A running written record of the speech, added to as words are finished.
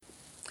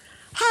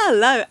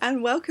Hello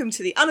and welcome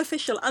to the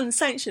unofficial,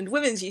 unsanctioned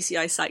Women's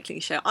UCI Cycling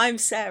Show. I'm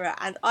Sarah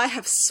and I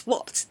have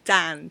swapped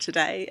Dan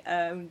today.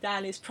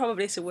 Dan is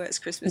probably some work's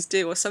Christmas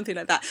do or something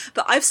like that,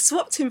 but I've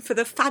swapped him for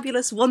the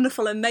fabulous,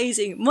 wonderful,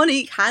 amazing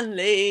Monique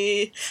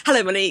Hanley.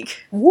 Hello,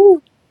 Monique.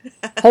 Woo.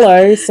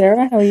 Hello,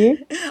 Sarah. How are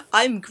you?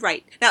 I'm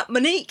great. Now,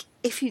 Monique,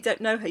 if you don't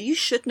know her, you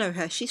should know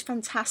her. She's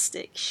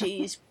fantastic.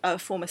 She's a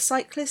former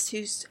cyclist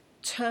who's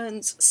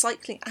turns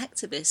cycling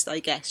activist, I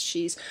guess.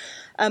 She's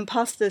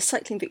part of the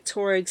Cycling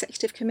Victoria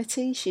Executive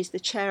Committee. She's the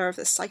chair of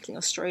the Cycling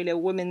Australia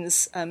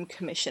Women's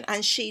Commission,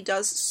 and she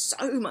does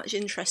so much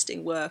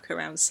interesting work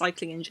around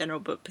cycling in general,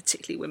 but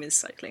particularly women's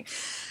cycling.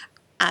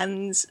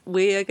 And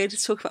we are going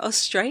to talk about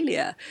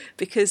Australia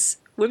because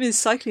women's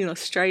cycling in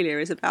Australia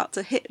is about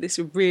to hit this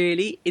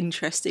really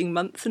interesting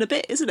month and a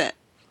bit, isn't it?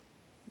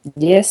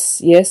 Yes,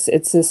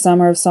 it's the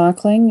summer of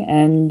cycling,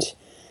 and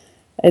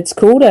it's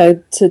cool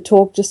to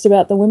talk just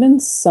about the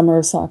women's summer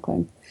of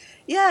cycling.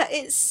 Yeah,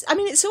 it's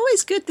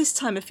always good this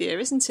time of year,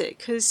 isn't it?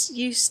 Because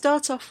you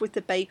start off with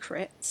the Bay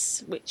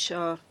Crits, which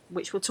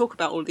we'll talk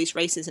about all of these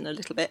races in a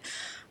little bit,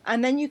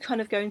 and then you kind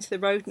of go into the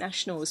Road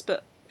Nationals.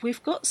 But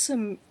we've got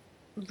some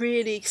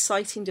really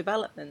exciting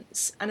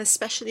developments, and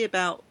especially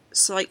about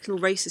cycle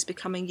races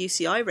becoming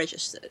UCI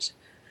registered.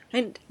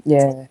 And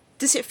yeah,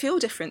 does it feel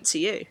different to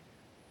you?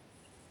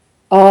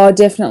 Oh,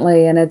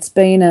 definitely, and it's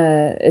been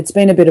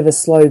a bit of a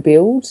slow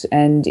build,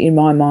 and in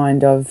my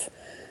mind,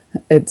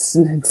 it's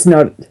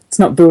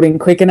not building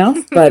quick enough,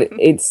 but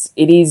it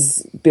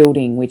is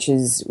building, which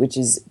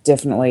is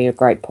definitely a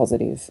great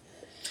positive,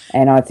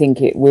 and I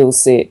think it will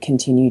see it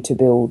continue to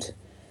build.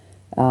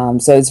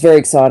 So it's very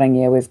exciting.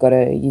 Yeah, we've got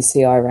a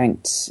UCI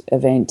ranked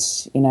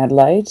event in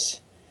Adelaide,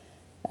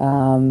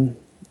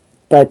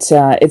 but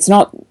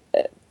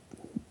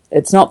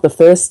it's not the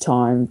first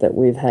time that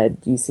we've had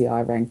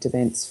UCI ranked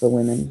events for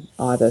women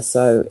either,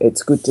 so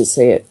it's good to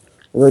see it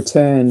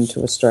return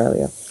to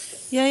Australia.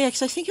 Yeah,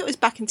 because I think it was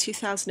back in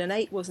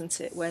 2008,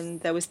 wasn't it, when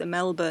there was the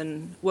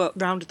Melbourne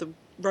round of the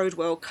Road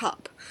World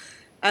Cup.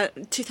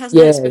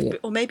 2008, Yeah.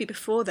 or maybe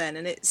before then,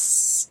 and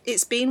it's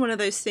been one of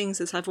those things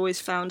that I've always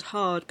found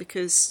hard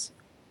because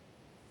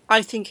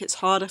I think it's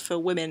harder for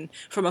women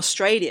from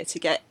Australia to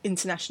get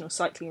international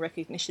cycling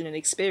recognition and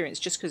experience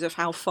just because of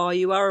how far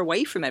you are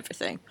away from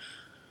everything.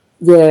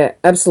 Yeah,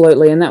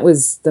 absolutely, and that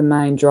was the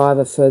main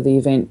driver for the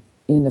event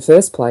in the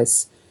first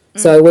place.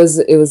 So it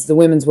was the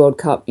Women's World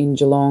Cup in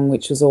Geelong,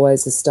 which was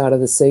always the start of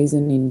the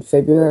season in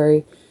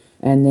February,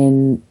 and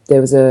then there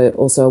was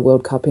also a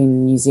World Cup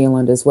in New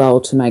Zealand as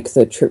well to make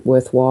the trip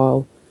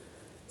worthwhile.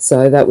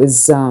 So that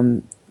was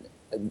so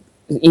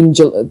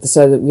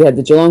that we had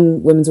the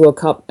Geelong Women's World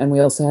Cup, and we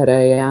also had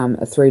a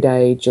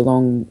 3-day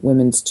Geelong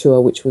Women's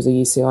Tour, which was a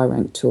UCI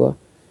ranked tour.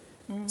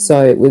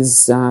 So it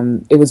was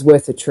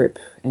worth a trip,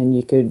 and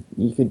you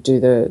could do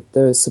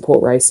the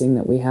support racing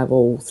that we have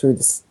all through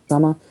the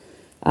summer,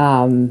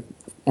 and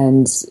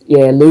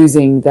yeah,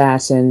 losing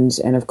that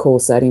and of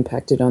course that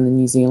impacted on the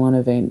New Zealand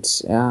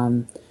event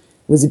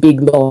was a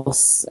big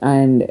loss,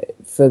 and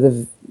for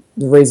the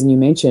reason you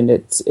mentioned,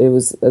 it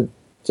was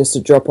just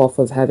a drop off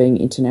of having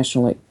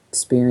international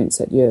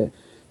experience at your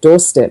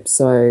doorstep.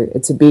 So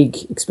it's a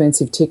big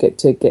expensive ticket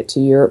to get to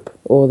Europe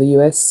or the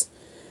US.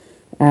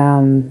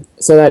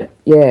 So that,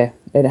 yeah,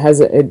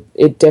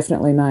 it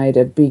definitely made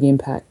a big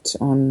impact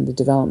on the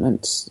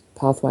development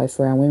pathway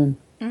for our women.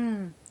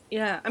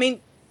 Yeah, I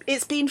mean,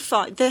 it's been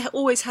fun. There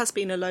always has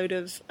been a load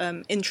of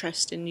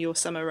interest in your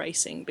summer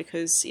racing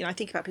because, I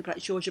think about people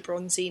like Giorgia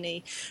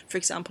Bronzini, for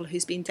example,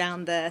 who's been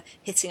down there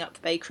hitting up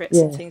the Bay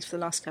Crits and things for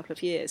the last couple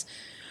of years.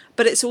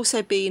 But it's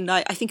also been,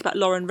 like, I think about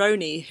Lauren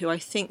Roney, who I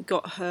think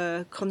got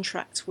her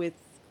contract with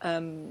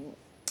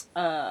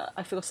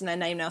I've forgotten their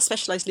name now,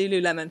 Specialized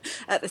Lululemon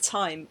at the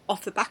time,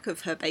 off the back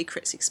of her Bay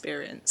Crits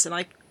experience,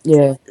 and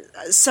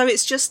so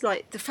it's just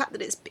like the fact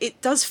that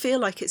it does feel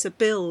like it's a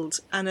build,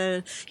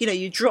 and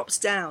you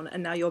dropped down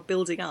and now you're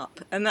building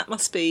up, and that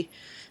must be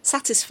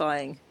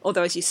satisfying.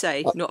 Although, as you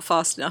say, not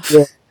fast enough.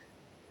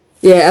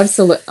 Yeah,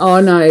 absolutely.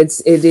 Oh no,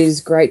 it is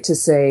great to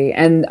see,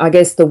 and I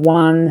guess the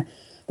one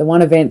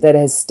event that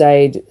has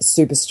stayed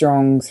super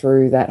strong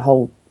through that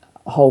whole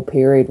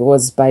period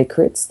was Bay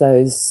Crits,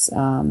 those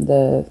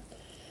the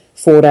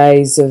 4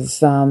 days of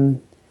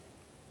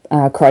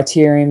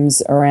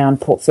criteriums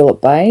around Port Phillip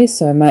Bay,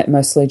 so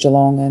mostly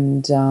Geelong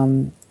and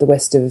the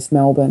west of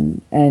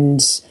Melbourne,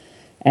 and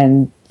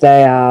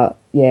they are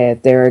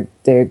they're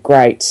a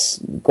great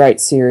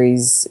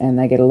series, and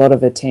they get a lot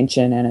of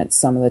attention, and it's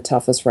some of the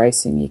toughest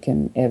racing you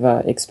can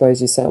ever expose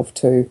yourself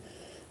to.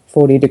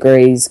 40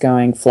 degrees,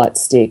 going flat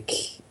stick,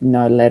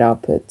 no let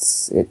up.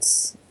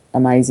 It's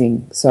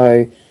amazing.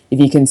 So if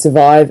you can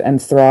survive and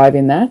thrive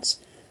in that,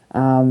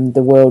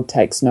 the world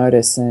takes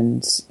notice,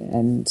 and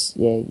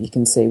you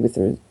can see with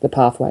the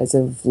pathways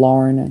of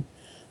Lauren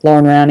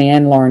Rowney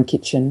and Lauren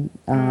Kitchen,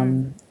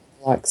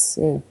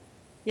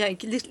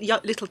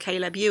 little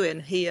Caleb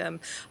Ewan. He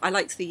I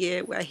liked the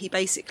year where he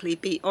basically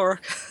beat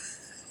Orica.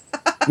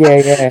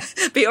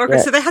 Beat Orica,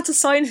 so they had to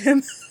sign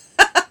him.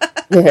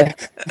 Yeah,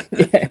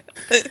 yeah,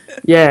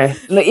 yeah.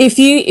 Look,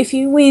 if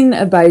you win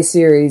a Bay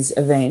Series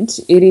event,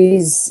 it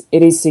is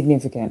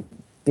significant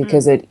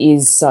because it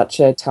is such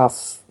a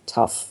tough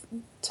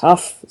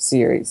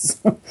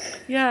series.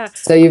 Yeah.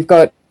 So you've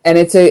got, and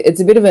it's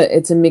a bit of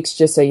a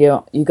mixture. So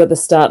you've got the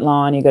start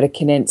line, you've got a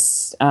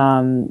condensed,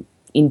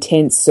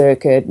 intense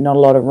circuit, not a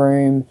lot of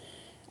room,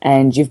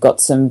 and you've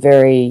got some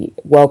very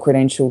well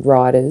credentialed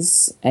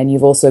riders, and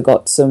you've also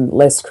got some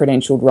less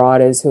credentialed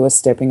riders who are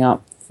stepping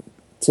up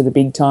to the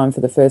big time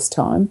for the first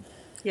time.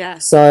 Yeah.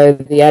 So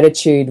the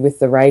attitude with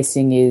the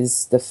racing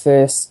is the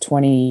first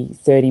 20,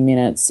 30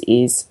 minutes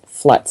is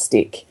flat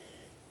stick.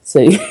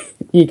 So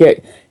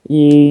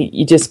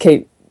you just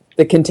keep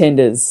the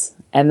contenders,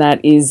 and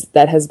that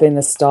has been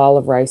the style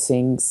of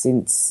racing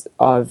since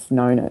I've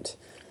known it.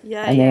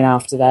 Yeah. And then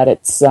after that,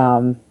 it's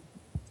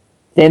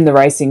then the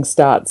racing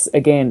starts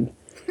again.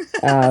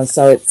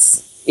 So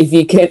it's if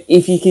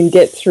you can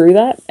get through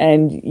that,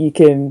 and you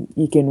can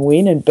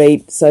win and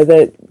beat, so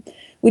that,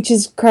 which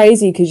is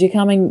crazy because you're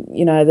coming,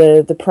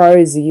 the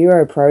pros, the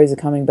Euro pros are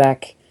coming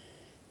back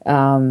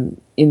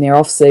in their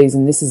off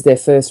season. This is their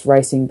first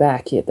racing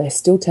back, yet they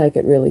still take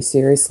it really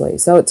seriously.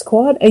 So it's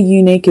quite a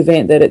unique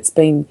event that it's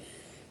been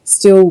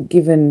still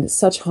given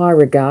such high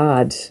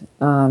regard,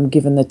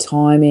 given the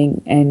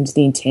timing and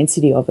the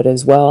intensity of it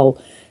as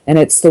well. And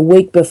it's the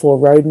week before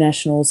Road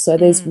Nationals, so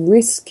there's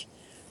risk.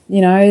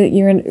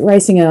 You're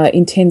racing a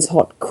intense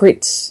hot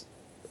crit.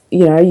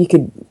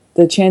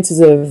 The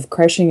chances of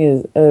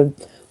crashing are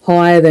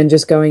higher than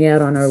just going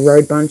out on a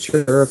road bunch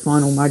or a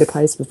final motor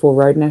pace before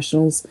Road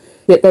Nationals.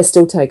 Yet they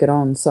still take it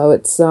on. So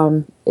it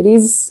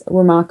is a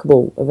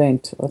remarkable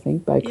event, I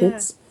think, Bay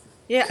Crits.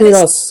 Yeah.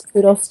 Kudos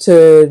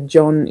to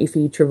John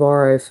Iffy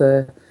Trevorrow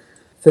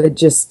for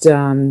just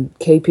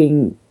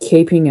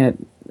keeping it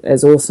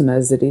as awesome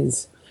as it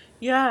is.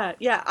 Yeah,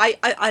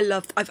 I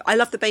love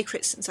the Bay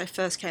Crits since I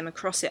first came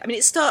across it. I mean,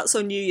 it starts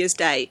on New Year's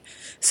Day,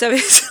 so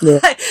it's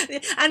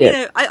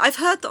I've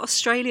heard that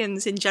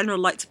Australians in general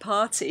like to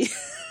party.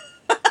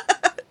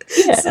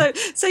 Yeah. So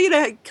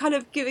kind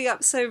of giving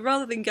up. So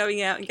rather than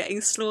going out and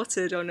getting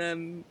slaughtered on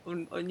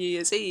New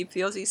Year's Eve,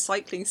 the Aussie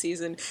cycling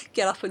season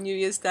get up on New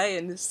Year's Day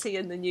and see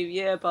in the new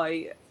year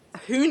by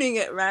hooning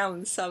it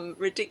around some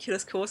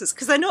ridiculous courses,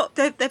 because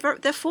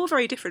they're four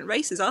very different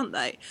races, aren't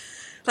they?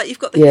 Like, you've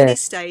got the hilly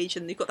stage,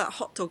 and you've got that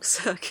hot dog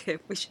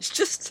circuit, which is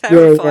just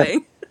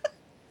terrifying.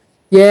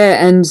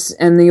 Yeah,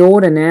 and the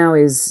order now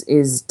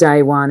is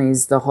day one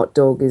is the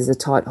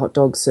tight hot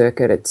dog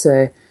circuit. It's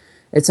a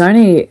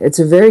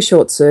very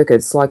short circuit.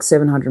 It's like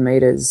 700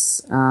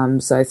 meters.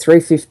 So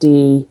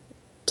 350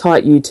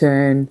 tight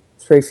U-turn,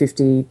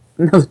 350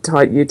 another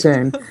tight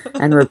U-turn,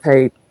 and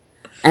repeat.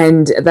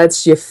 And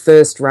that's your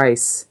first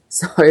race.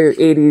 So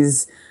it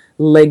is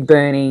leg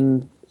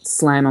burning,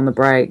 slam on the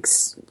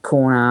brakes,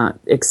 corner,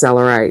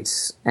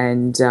 accelerate,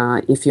 and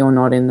if you're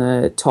not in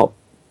the top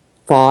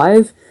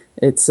 5,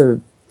 it's a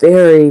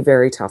very,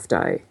 very tough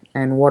day.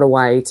 And what a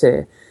way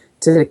to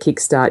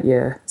kickstart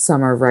your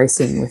summer of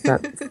racing with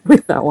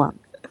that one.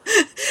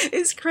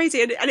 It's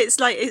crazy, and it's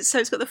like it's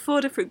got the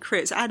 4 different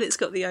crits, and it's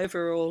got the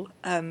overall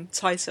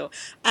title.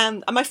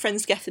 And my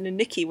friends Gethin and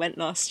Nikki went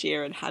last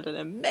year and had an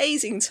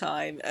amazing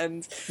time.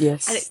 And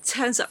it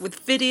turns up with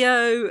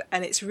video,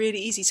 and it's really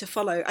easy to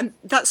follow. And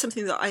that's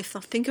something that I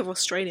think of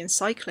Australian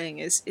cycling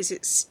is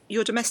it's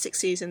your domestic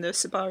season, the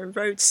Subaru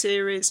Road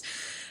Series,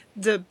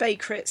 the Bay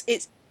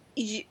Crits.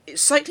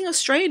 Cycling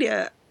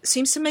Australia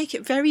seems to make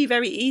it very,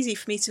 very easy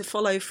for me to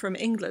follow from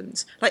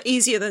England. Like,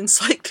 easier than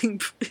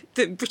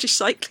British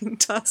cycling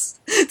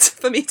does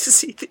for me to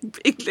see the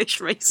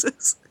English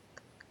races.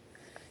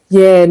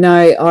 Yeah,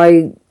 no,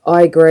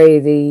 I agree.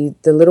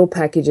 The little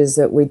packages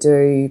that we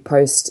do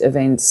post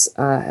events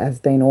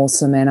have been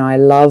awesome, and I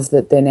love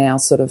that they're now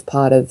sort of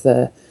part of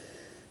the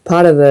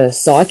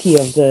psyche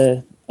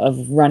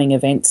of running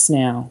events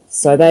now.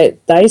 So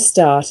they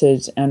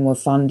started and were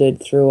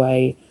funded through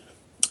a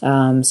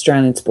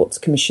Australian Sports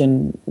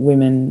Commission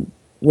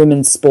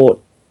women's sport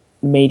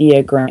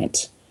media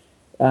grant,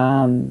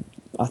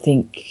 I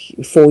think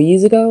 4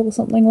 years ago or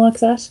something like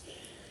that.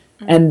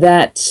 And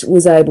that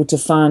was able to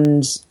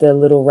fund the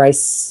little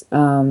race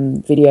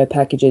video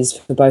packages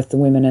for both the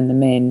women and the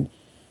men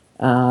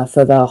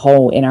for the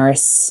whole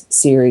NRS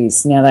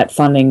series. Now that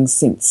funding's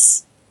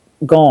since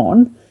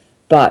gone,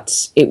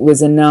 but it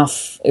was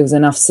enough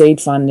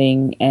seed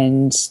funding,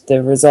 and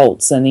the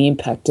results and the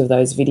impact of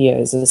those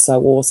videos are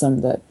so awesome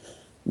that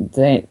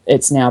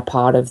it's now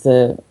part of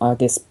the, I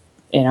guess,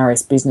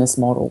 NRS business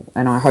model.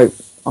 And I hope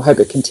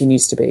it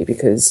continues to be,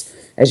 because,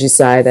 as you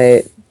say,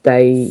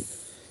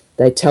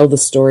 they tell the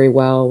story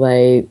well.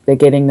 They're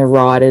getting the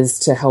riders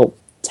to help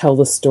tell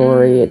the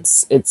story.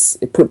 It's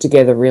put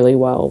together really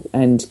well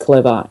and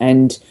clever,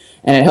 and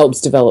it helps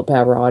develop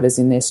our riders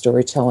in their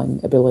storytelling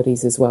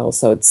abilities as well.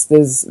 So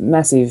there's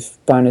massive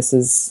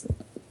bonuses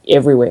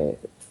everywhere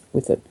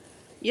with it.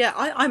 Yeah,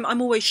 I'm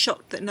always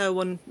shocked that no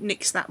one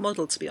nicks that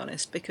model, to be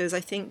honest, because I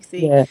think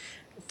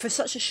for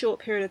such a short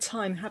period of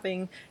time,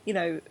 having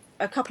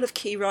a couple of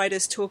key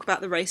riders talk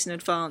about the race in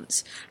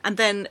advance, and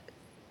then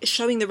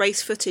showing the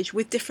race footage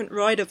with different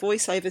rider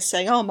voiceovers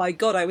saying, oh my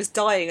God, I was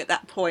dying at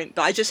that point,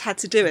 but I just had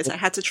to do it. I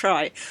had to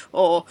try.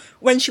 Or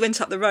when she went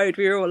up the road,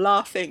 we were all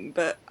laughing,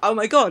 but oh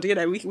my God, you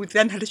know, we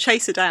then had to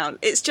chase her down.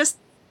 It's just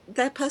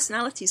their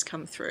personalities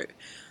come through.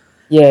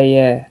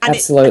 Yeah, and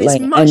absolutely.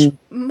 It's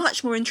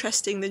much more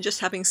interesting than just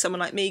having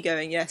someone like me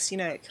going, yes, you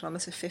know, at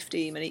kilometre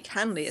 50, Monique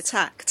Hanley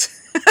attacked.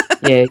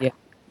 Yeah.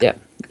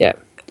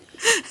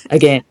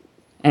 Again,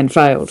 and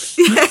failed.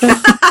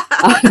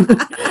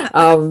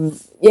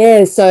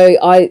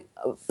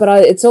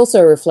 It's also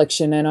a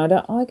reflection, and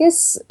I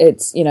guess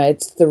it's, you know,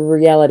 it's the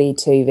reality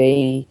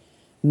TV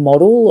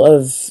model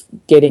of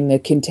getting the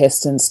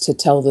contestants to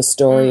tell the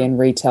story and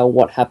retell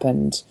what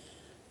happened,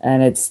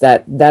 and it's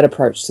that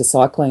approach to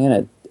cycling,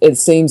 and it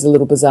seems a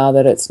little bizarre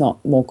that it's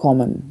not more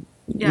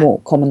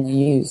commonly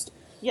used.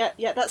 Yeah,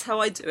 that's how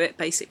I do it,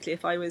 basically.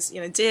 If I was,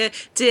 you know, dear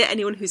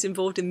anyone who's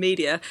involved in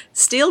media,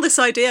 steal this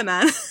idea,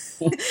 man.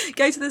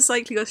 Go to the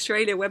Cycling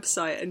Australia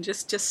website and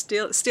just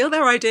steal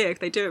their idea.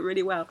 They do it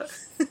really well.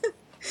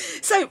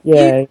 So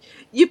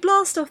you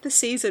blast off the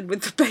season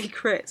with the Bay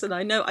Crits, and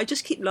I know I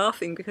just keep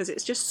laughing because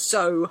it's just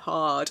so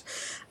hard.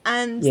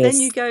 And then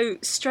you go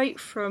straight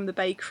from the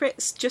Bay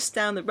Crits just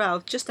down the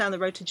road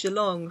to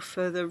Geelong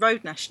for the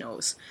Road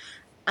Nationals.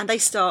 And they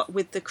start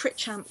with the Crit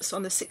Champs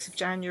on the 6th of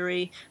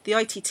January, the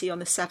ITT on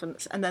the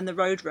 7th, and then the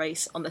road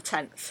race on the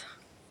 10th.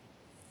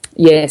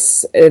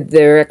 Yes,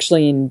 they're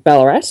actually in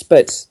Ballarat,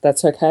 but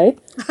that's okay.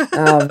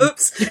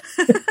 Oops.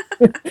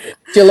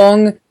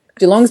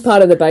 Geelong's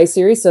part of the Bay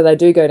Series, so they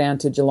do go down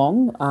to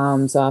Geelong.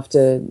 So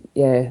after New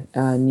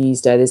Year's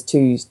Day, there's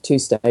two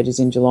stages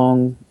in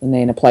Geelong, and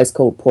then a place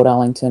called Port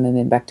Arlington, and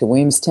then back to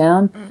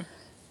Williamstown.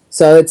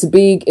 So it's a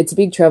big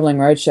travelling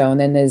roadshow, and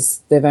then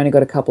they've only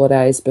got a couple of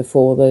days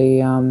before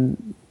the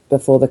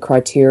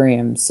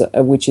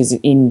Criterium, which is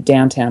in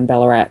downtown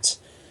Ballarat,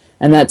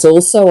 and that's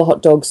also a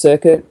hot dog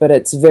circuit, but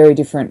it's a very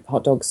different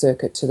hot dog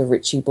circuit to the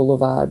Ritchie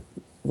Boulevard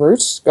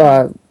course.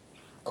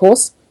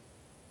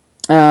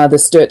 The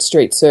Sturt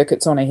Street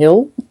circuit's on a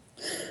hill,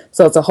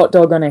 so it's a hot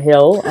dog on a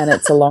hill, and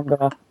it's a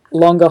longer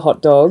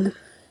hot dog,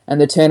 and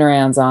the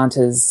turnarounds aren't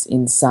as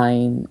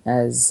insane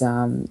as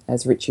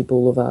Ritchie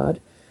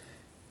Boulevard.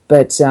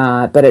 But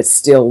it's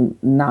still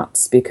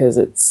nuts because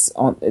it's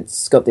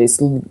got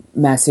this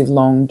massive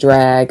long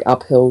drag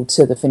uphill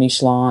to the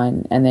finish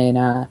line, and then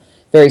a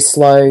very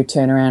slow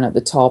turnaround at the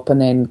top, and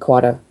then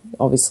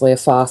obviously a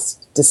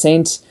fast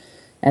descent,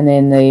 and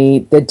then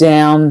the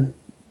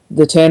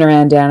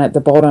turnaround down at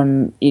the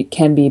bottom. It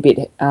can be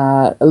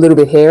a little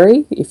bit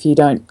hairy if you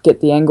don't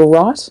get the angle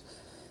right,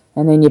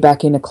 and then you're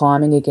back into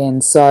climbing again.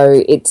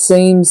 So it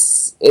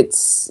seems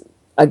there's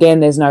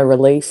no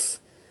relief.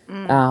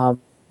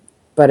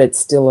 But it's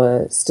still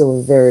a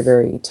very,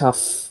 very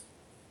tough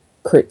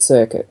crit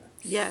circuit.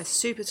 Yeah,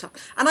 super tough.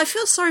 And I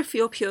feel sorry for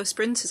your pure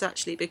sprinters,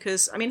 actually,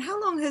 because, I mean,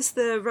 how long has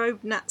the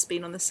Road Nats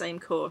been on the same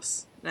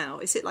course now?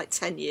 Is it like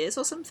 10 years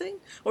or something?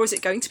 Or is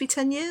it going to be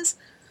 10 years?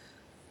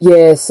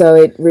 Yeah, so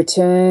it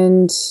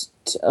returned,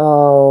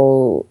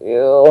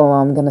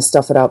 I'm going to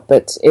stuff it up,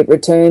 but it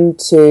returned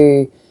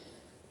to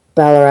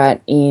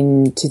Ballarat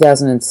in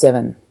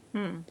 2007.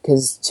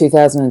 Because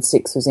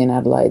 2006 was in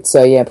Adelaide,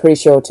 so yeah, pretty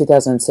sure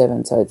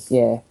 2007. So it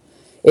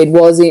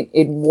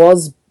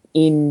was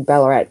in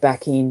Ballarat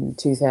back in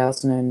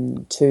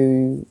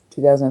 2002,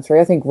 2003.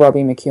 I think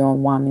Robbie McEwen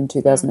won in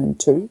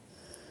 2002.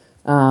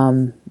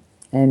 And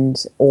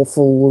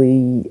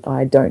awfully,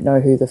 I don't know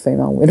who the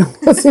female winner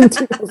was in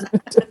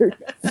 2002.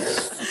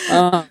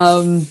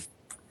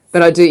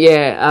 But I do,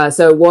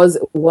 so it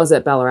was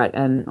at Ballarat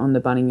and on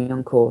the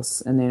Buninyong course,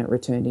 and then it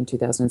returned in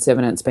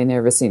 2007, and it's been there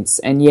ever since.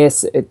 And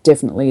yes, it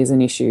definitely is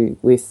an issue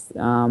with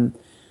the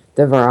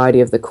variety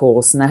of the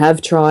course. And they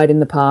have tried in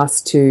the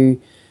past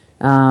to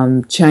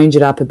change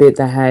it up a bit.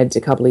 They had,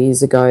 a couple of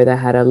years ago, they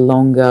had a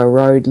longer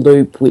road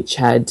loop, which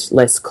had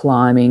less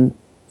climbing,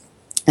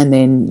 and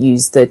then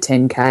used the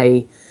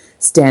 10K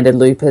standard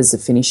loop as a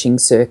finishing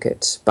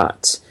circuit.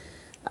 But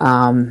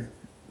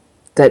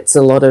that's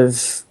a lot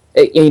of...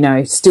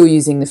 still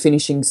using the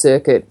finishing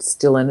circuit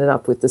still ended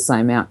up with the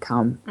same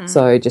outcome.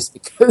 So just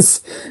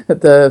because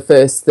the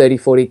first 30,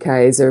 40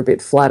 Ks are a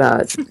bit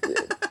flatter,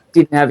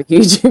 didn't have a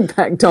huge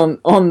impact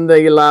on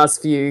the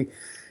last few,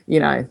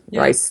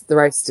 race. The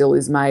race still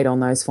is made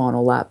on those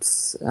final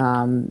laps,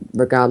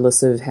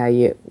 regardless of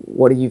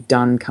what you've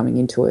done coming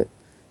into it.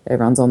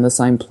 Everyone's on the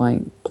same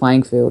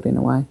playing field in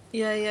a way.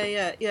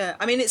 Yeah.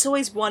 I mean, it's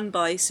always won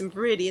by some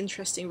really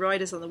interesting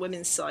riders on the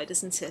women's side,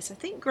 isn't it? I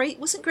think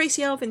wasn't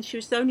Gracie Elvin? She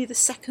was only the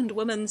second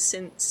woman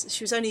since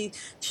she was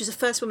the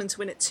first woman to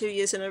win it 2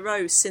 years in a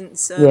row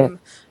since.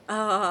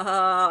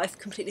 I've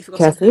completely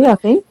forgotten. Kathy, I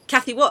think.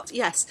 Kathy Watt,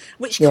 yes.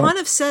 Which kind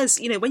of says,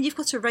 when you've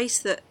got a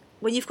race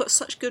when you've got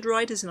such good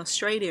riders in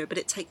Australia, but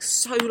it takes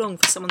so long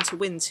for someone to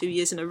win 2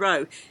 years in a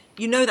row,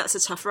 that's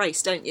a tough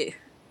race, don't you?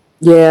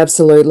 Yeah,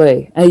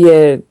 absolutely.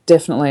 Yeah,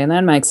 definitely, and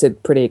that makes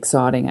it pretty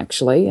exciting,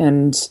 actually.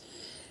 And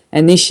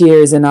this year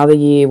is another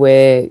year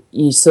where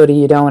you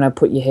don't want to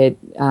put your hedge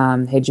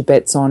your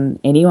bets on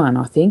anyone.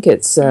 I think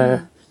it's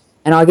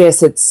and I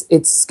guess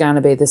it's going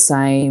to be the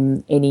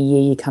same any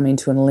year you come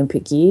into an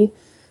Olympic year,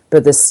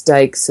 but the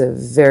stakes are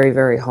very,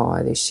 very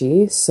high this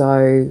year.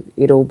 So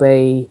it'll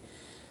be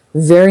a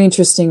very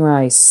interesting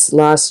race.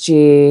 Last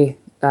year,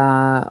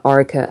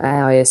 Orica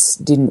AIS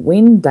didn't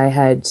win. They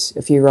had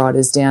a few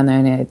riders down there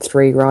and they had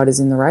 3 riders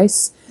in the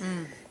race.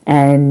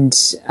 And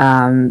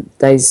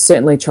they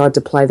certainly tried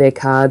to play their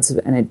cards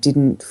and it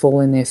didn't fall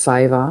in their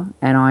favour.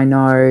 And I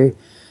know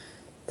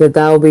that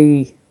they'll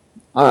be...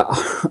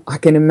 I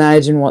can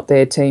imagine what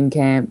their team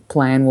camp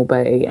plan will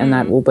be, and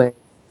that will be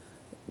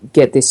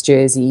get this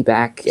jersey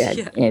back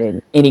at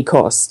any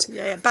cost.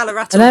 Yeah,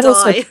 Ballarat will die.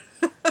 Also,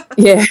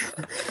 yeah,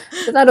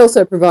 but that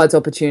also provides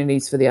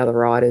opportunities for the other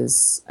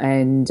riders,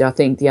 and I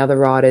think the other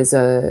riders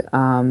are,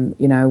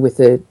 with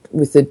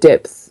the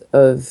depth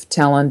of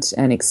talent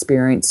and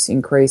experience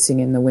increasing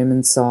in the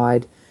women's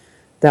side,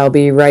 they'll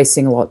be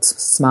racing a lot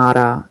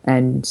smarter.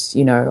 And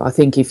I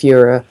think if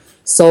you're a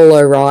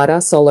solo rider,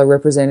 solo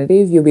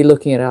representative, you'll be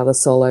looking at other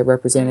solo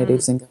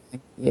representatives and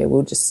going, yeah,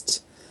 we'll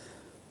just,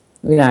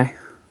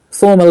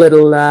 form a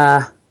little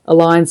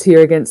alliance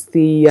here against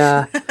the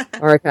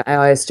Orica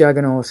AIS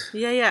juggernaut.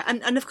 Yeah,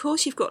 and of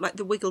course you've got like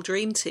the Wiggle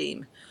Dream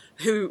team,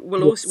 who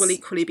will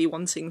equally be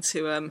wanting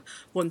to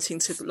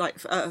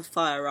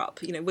fire up.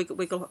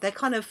 Wiggle. They're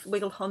kind of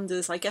Wiggle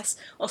Honda's, I guess,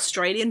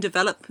 Australian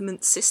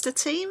development sister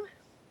team.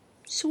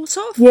 Sort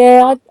of.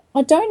 Yeah,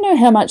 I don't know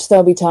how much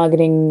they'll be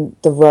targeting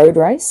the road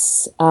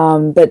race,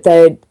 but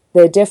they're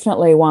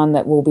definitely one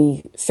that will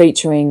be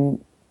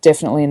featuring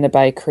definitely in the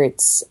Bay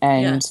Crits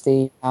and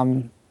the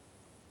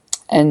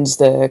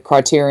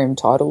Criterium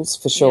titles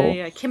for sure.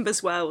 Yeah.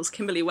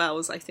 Kimberly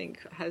Wells, I think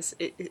has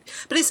it.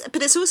 But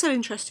it's also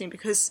interesting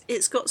because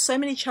it's got so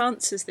many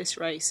chances, this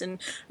race,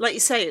 and like you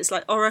say, it's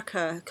like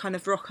Orica kind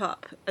of rock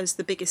up as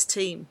the biggest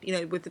team,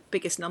 with the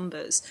biggest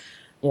numbers,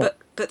 but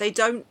they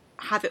don't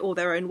have it all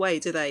their own way,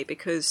 do they?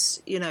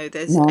 Because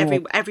there's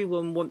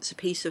everyone wants a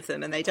piece of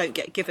them, and they don't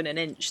get given an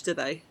inch, do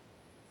they?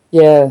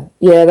 Yeah,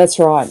 that's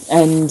right,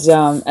 and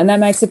that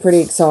makes it pretty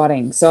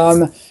exciting.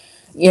 So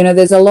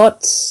there's a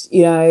lot,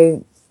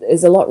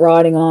 there's a lot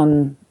riding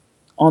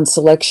on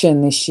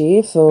selection this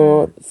year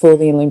for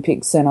the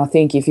Olympics, and I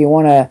think if you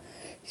want to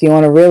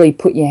really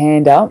put your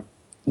hand up,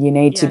 you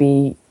need to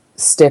be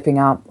stepping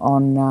up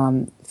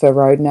on for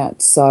road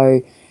nats.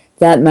 So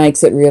that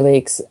makes it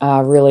really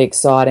really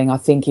exciting. I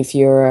think if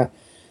you're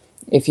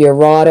a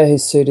rider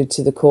who's suited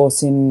to the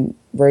course in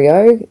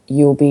Rio,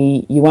 you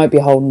won't be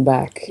holding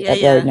back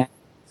at road nats.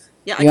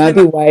 Yeah, you won't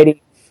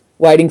be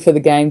waiting for the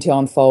game to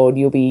unfold.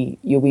 You'll be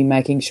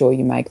making sure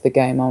you make the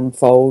game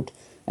unfold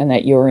and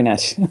that you're in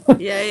it.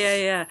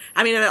 Yeah.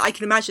 I mean, I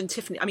can imagine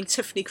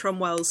Tiffany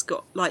Cromwell's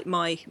got like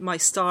my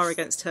star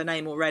against her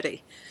name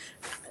already.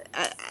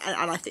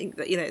 And I think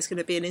that it's going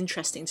to be an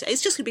interesting.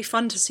 It's just going to be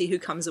fun to see who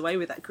comes away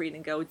with that green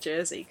and gold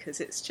jersey,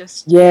 because it's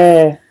just so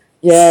and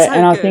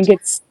good.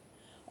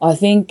 I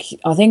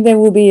think there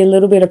will be a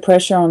little bit of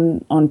pressure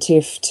on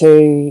Tiff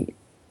to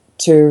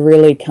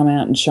really come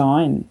out and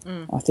shine.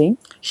 I think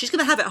she's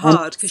going to have it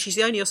hard because she's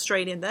the only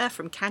Australian there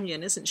from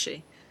Canyon, isn't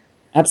she?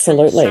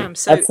 Absolutely,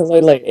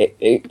 absolutely.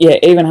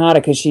 Even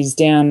harder because she's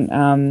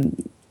down.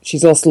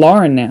 She's lost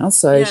Lauren now,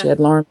 so she had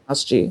Lauren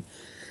last year.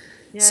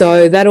 Yeah.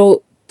 So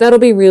that'll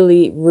be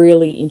really,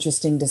 really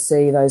interesting to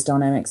see those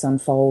dynamics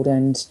unfold,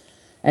 and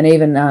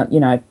even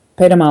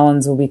Peter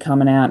Mullins will be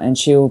coming out, and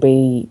she'll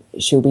be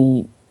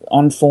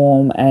on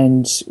form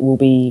and will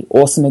be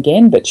awesome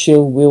again, but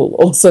will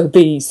also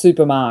be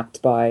super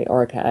marked by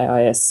Orica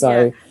AIS.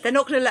 So they're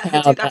not going to let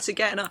her do that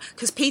again,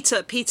 because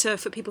Peter,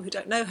 for people who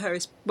don't know her,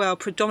 is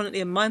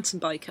predominantly a mountain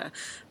biker,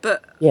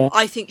 but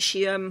I think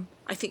she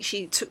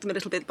took them a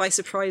little bit by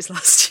surprise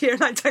last year,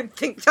 and I don't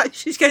think that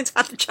she's going to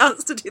have the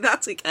chance to do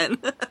that again.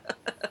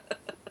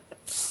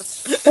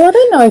 Well, I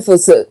don't know if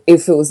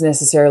it was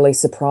necessarily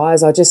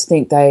surprise. I just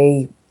think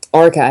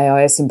Orica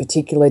AIS in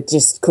particular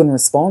just couldn't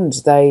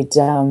respond. They'd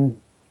all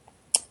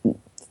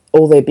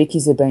their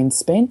bickies had been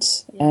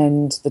spent,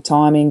 and the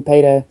timing.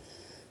 Peter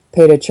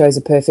chose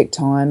a perfect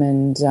time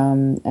and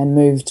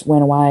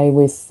went away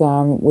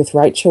with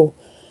Rachel,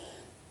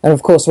 and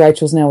of course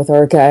Rachel's now with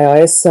Orica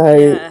AIS.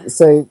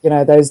 So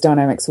those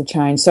dynamics will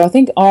change. So I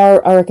think I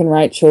reckon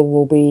Rachel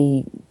will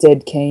be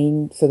dead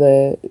keen for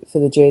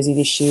the jersey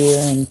this year,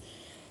 and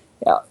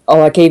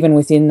like even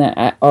within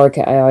the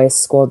Orica AIS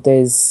squad,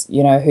 there's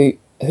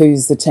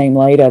who's the team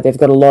leader. They've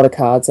got a lot of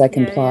cards they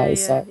can play.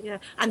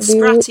 And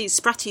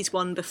Spratty's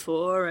won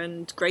before,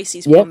 and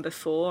Gracie's won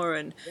before,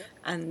 and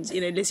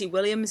Lizzie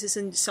Williams is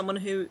someone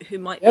who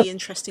might be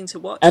interesting to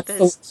watch.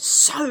 Absolutely. There's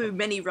so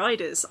many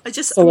riders. I'm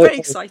very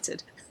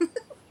excited.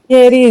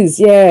 Yeah, it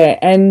is. Yeah,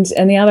 and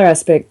the other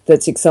aspect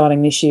that's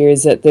exciting this year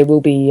is that there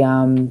will be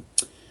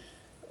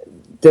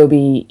there'll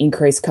be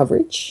increased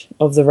coverage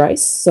of the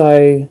race,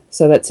 so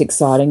that's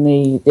exciting.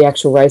 The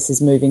actual race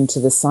is moving to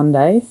the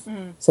Sunday,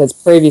 so it's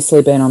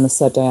previously been on the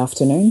Saturday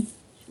afternoon,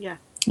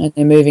 and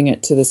they're moving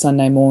it to the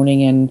Sunday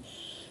morning and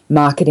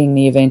marketing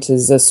the event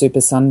as a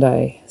Super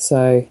Sunday.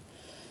 So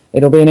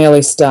it'll be an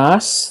early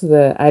start,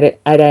 the 8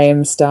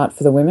 a.m. start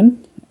for the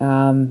women,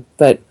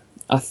 but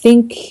I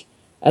think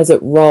as it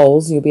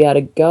rolls, you'll be able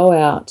to go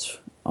out.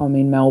 I'm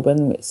in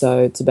Melbourne, so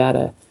it's about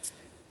a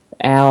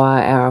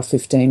hour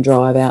 15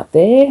 drive out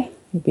there.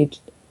 You'll be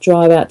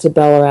drive out to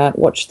Ballarat,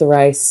 watch the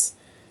race,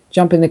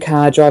 jump in the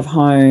car, drive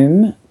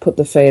home, put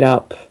the feet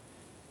up,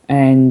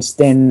 and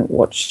then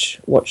watch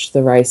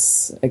the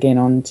race again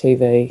on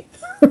TV.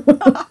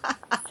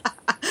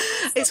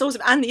 It's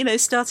awesome. And, you know,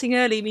 starting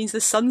early means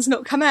the sun's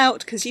not come out,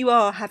 because you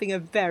are having a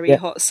very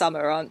hot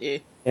summer, aren't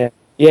you? Yeah.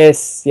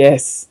 Yes. Yeah.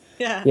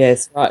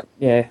 Yes. Right.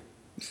 Yeah.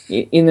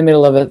 In the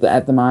middle of it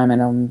at the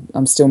moment,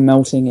 I'm still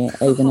melting it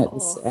even at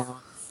this hour.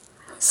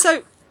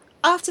 So,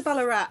 after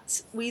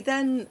Ballarat, we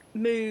then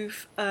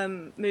move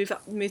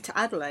to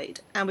Adelaide,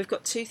 and we've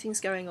got two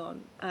things going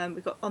on.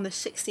 We've got on the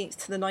 16th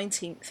to the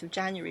 19th of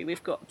January,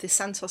 we've got the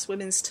Santos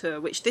Women's Tour,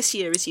 which this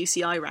year is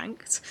UCI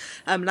ranked.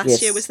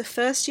 Last year was the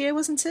first year,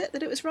 wasn't it,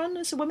 that it was run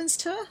as a women's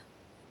tour?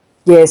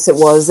 Yes, it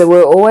was. There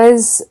were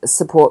always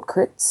support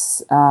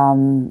crits,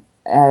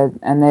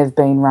 and they've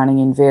been running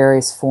in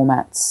various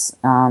formats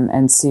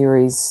and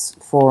series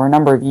for a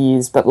number of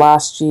years. But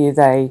last year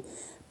they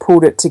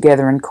pulled it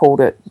together and called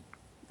it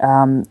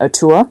a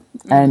tour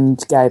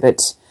and gave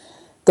it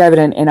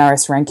an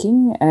NRS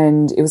ranking,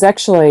 and it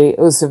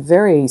was a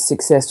very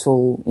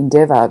successful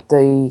endeavour.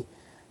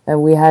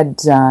 We had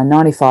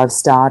 95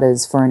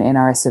 starters for an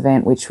NRS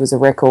event, which was a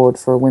record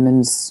for a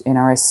women's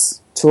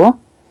NRS tour.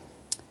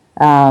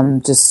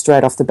 Just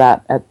straight off the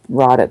bat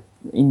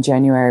in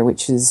January,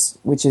 which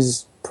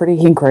is pretty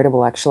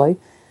incredible actually.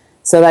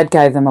 So that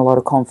gave them a lot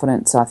of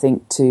confidence, I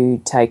think,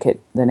 to take it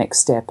the next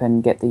step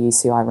and get the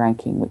UCI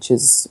ranking, which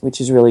is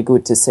really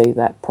good to see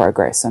that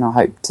progress, and I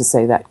hope to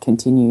see that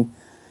continue.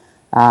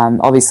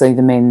 Obviously,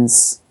 the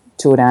men's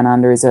Tour Down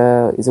Under is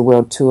a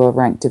World Tour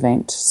ranked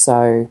event,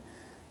 so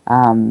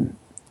in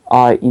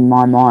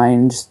my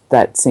mind,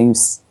 that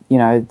seems, you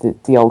know,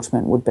 the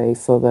ultimate would be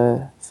for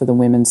the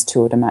women's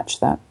tour to match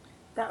that.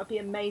 That would be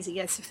amazing.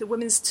 Yes, if the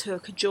women's tour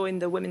could join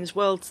the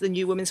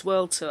new women's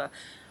world tour.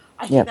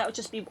 I think that would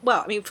just be,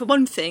 well, I mean, for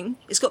one thing,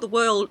 it's got the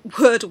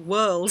word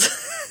world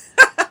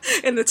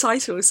in the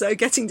title, so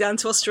getting down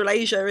to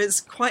Australasia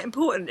is quite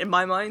important in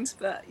my mind.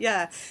 But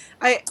yeah,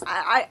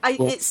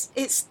 it's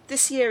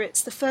this year,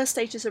 it's the first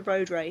stage is a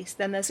road race,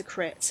 then there's a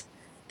crit.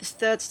 The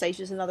third stage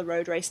is another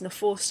road race, and the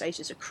fourth stage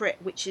is a crit,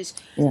 which is,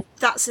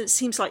 it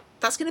seems like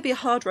that's going to be a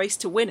hard race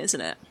to win,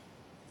 isn't it?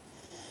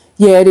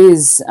 Yeah, it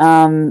is.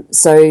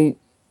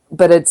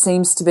 But it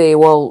seems to be,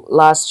 well,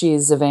 last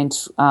year's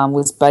event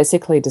was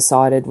basically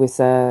decided with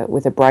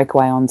a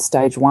breakaway on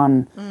stage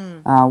one,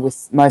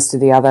 with most of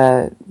the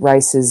other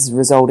races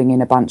resulting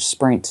in a bunch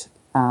sprint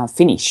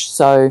finish.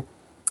 So,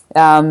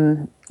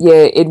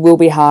 it will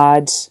be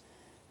hard.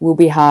 Will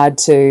be hard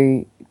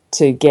to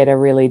get a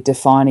really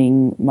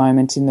defining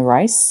moment in the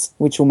race,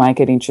 which will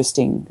make it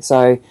interesting.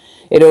 So,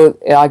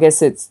 I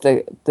guess it's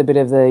the bit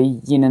of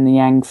the yin and the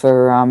yang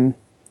for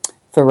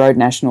road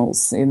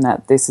nationals, in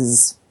that this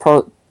is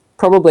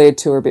probably a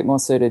tour a bit more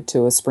suited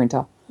to a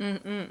sprinter.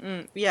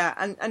 Yeah,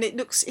 and it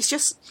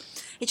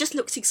just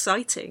looks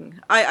exciting.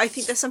 I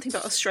think there's something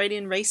about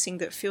Australian racing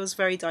that feels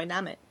very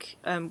dynamic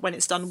when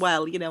it's done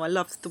well. You know, I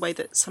love the way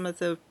that some of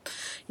the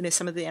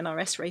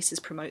NRS races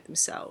promote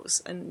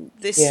themselves, and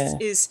this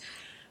is,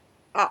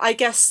 I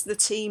guess, the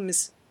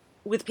teams,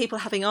 with people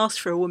having asked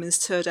for a women's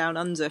tour down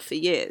under for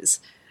years.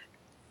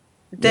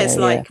 There's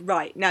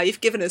right, now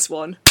you've given us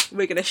one,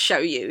 we're going to show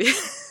you.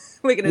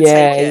 We're going to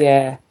take it.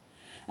 Yeah.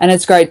 And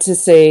it's great to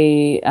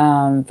see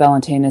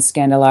Valentina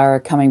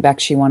Scandalara coming back.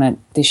 She won it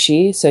this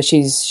year, so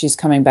she's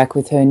coming back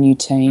with her new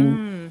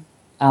team.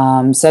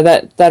 So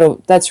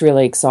that's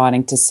really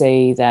exciting to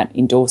see that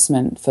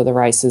endorsement for the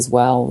race as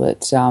well.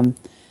 That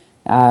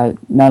no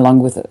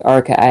longer with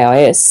Orica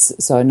AIS,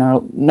 so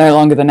no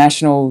longer the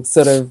national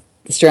sort of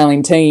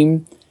Australian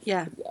team.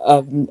 Yeah.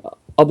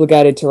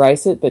 Obligated to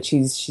race it, but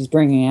she's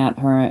bringing out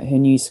her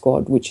new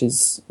squad, which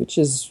is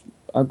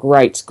a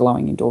great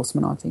glowing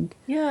endorsement, I think.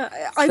 Yeah,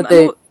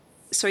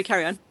 sorry,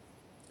 carry on.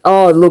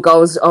 Oh, look, I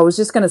was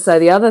just going to say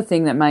the other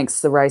thing that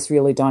makes the race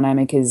really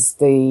dynamic is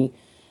the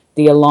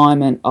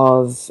alignment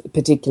of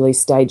particularly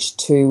stage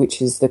 2,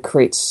 which is the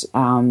crit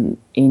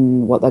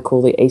in what they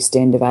call the East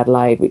End of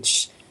Adelaide,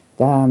 which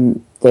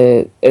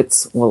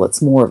it's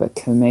more of a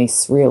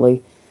kermesse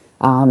really.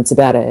 It's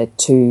about a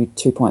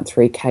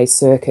 2.3k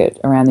circuit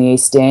around the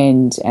East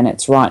End, and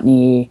it's right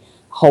near a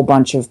whole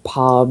bunch of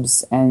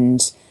pubs,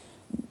 and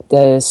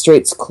the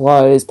streets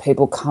closed,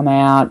 people come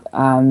out,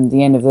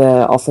 the end of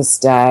the office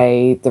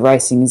day, the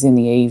racing is in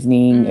the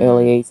evening,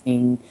 early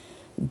evening.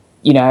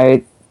 You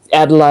know,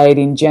 Adelaide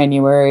in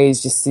January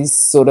is just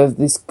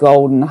this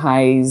golden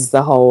haze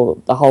the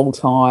whole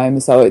time.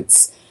 So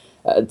it's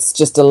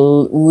just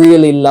a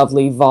really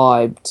lovely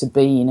vibe to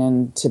be in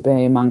and to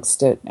be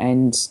amongst it,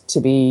 and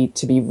to be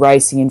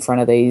racing in front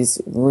of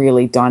these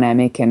really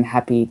dynamic and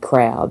happy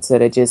crowds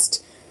that are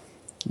just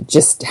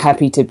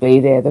happy to be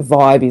there. The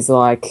vibe is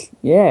like,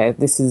 yeah,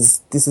 this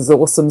is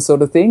awesome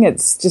sort of thing.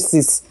 It's just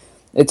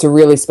it's a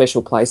really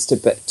special place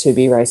to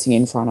be racing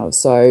in front of.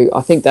 So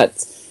I think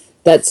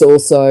that's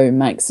also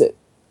makes it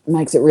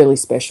makes it really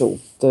special,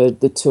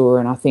 the tour.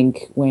 And I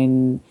think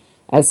when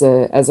as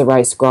a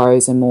race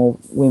grows and more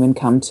women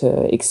come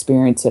to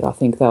experience it, I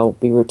think they'll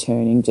be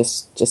returning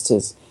just from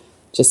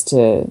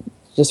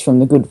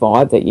the good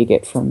vibe that you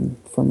get from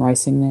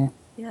racing there.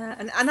 Yeah,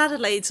 and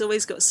Adelaide's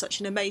always got such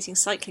an amazing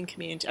cycling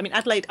community. I mean,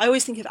 Adelaide, I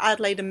always think of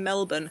Adelaide and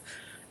Melbourne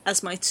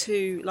as my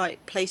two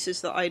like places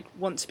that I'd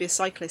want to be a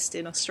cyclist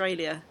in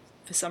Australia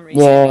for some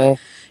reason. Yeah.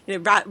 You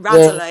know,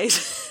 Radelaide.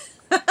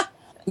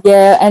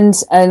 Yeah, and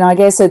I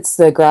guess it's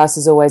the grass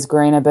is always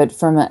greener, but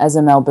as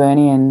a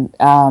Melburnian,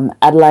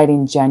 Adelaide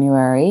in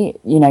January,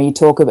 you know, you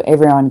talk about,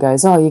 everyone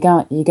goes, "Oh, you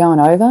going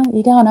over?"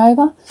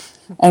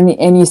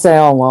 And you say,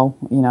 "Oh, well,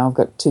 you know, I've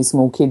got two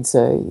small kids,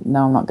 so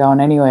no, I'm not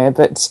going anywhere."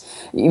 But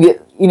you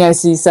know,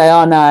 so you say,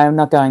 "Oh no, I'm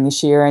not going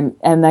this year,"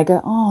 and they go,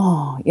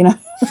 "Oh, you know."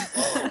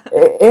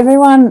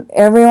 Everyone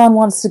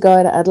wants to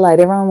go to Adelaide.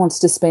 Everyone wants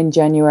to spend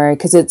January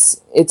because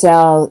it's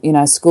our, you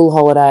know, school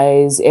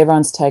holidays.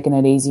 Everyone's taking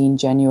it easy in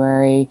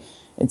January.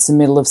 It's the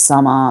middle of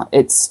summer.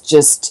 It's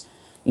just,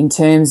 in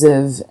terms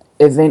of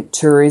event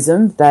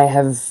tourism, they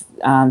have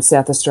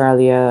South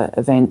Australia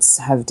Events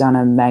have done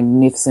a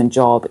magnificent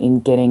job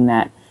in getting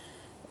that.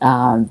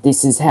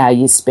 This is how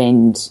you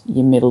spend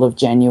your middle of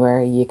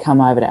January. You come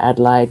over to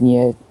Adelaide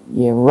and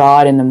you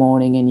ride in the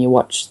morning and you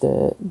watch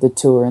the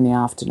tour in the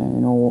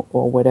afternoon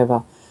or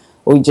whatever,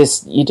 or you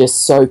just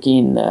soak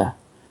in the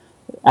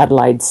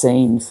Adelaide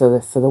scene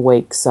for the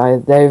week. So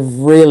they've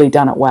really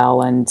done it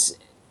well, and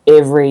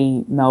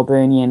every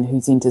Melburnian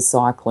who's into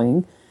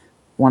cycling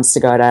wants to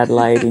go to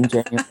Adelaide in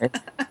January.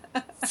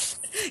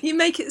 You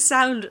make it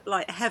sound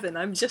like heaven.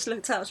 I've just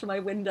looked out from my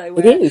window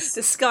where the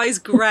sky's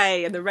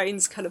grey and the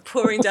rain's kind of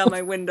pouring down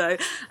my window,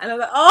 and I'm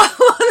like, oh, I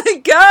want to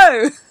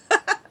go.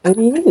 It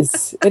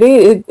is.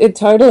 It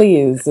totally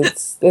is.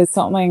 There's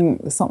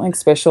something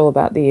special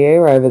about the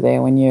air over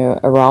there when you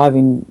arrive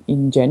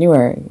in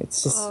January.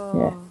 It's just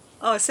yeah.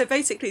 Oh, so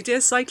basically, dear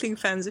cycling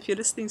fans, if you're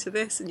listening to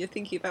this and you're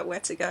thinking about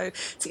where to go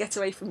to get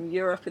away from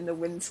Europe in the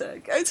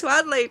winter, go to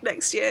Adelaide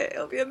next year.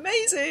 It'll be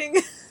amazing.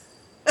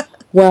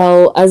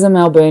 Well, as a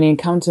Melburnian,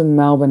 come to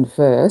Melbourne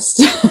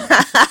first.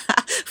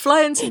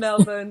 Fly into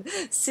Melbourne,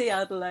 see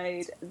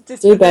Adelaide.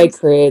 Do Bay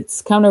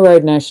Crits, come to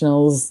Road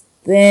Nationals,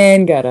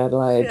 then go to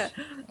Adelaide. Yeah.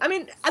 I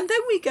mean, and then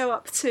we go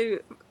up to,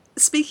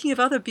 speaking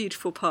of other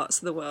beautiful parts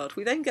of the world,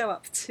 we then go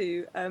up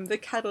to the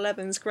Cadel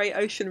Evans Great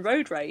Ocean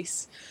Road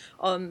Race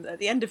at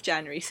the end of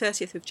January,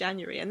 30th of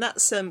January. And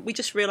that's we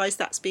just realised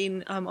that's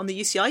been on the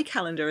UCI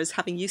calendar as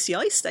having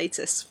UCI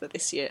status for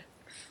this year.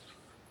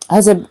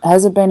 Has it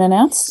been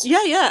announced?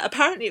 Yeah.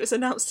 Apparently it was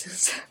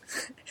announced.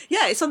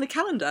 Yeah, it's on the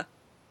calendar.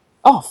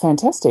 Oh,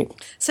 fantastic!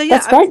 So yeah,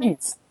 that's great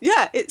news.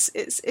 Yeah, it's.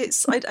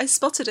 I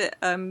spotted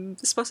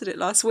it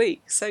last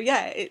week. So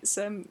yeah, it's.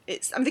 I mean,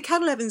 the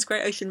Cadel Evans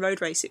Great Ocean Road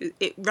Race.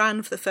 It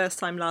ran for the first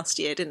time last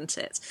year, didn't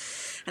it?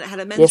 And it had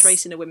a men's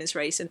race and a women's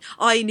race. And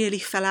I nearly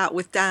fell out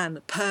with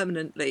Dan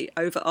permanently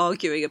over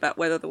arguing about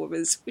whether the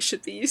women's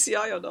should be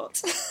UCI or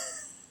not.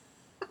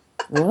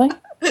 Really?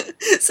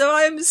 So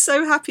I am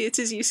so happy it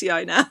is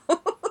UCI now.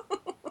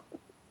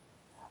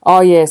 Oh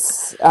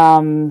yes.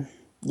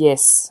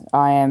 Yes,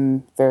 I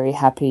am very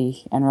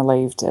happy and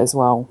relieved as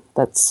well.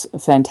 That's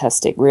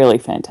fantastic, really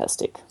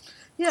fantastic.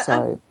 Yeah,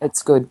 so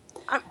it's good,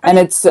 and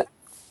it's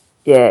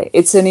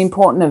an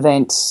important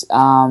event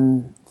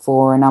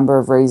for a number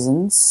of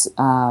reasons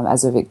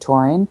as a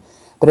Victorian,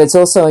 but it's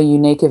also a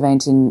unique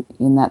event in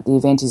that the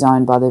event is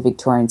owned by the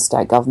Victorian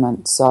State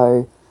Government.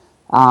 So,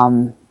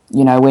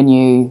 you know, when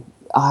you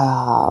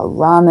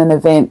run an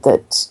event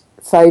that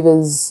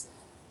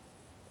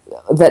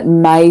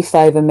may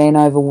favour men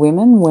over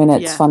women when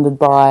it's funded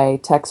by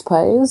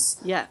taxpayers.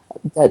 Yeah,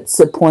 that's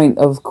a point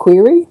of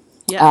query.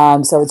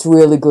 Yeah. So it's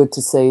really good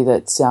to see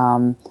that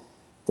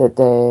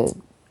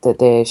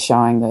they're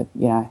showing that,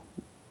 you know,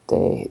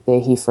 they're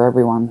here for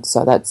everyone.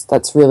 So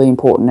that's really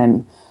important.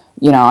 And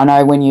you know, I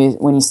know when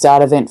you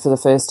start an event for the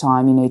first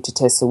time, you need to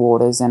test the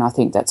waters, and I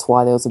think that's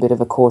why there was a bit of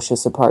a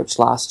cautious approach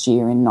last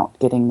year in not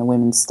getting the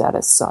women's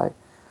status. So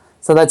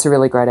that's a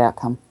really great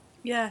outcome.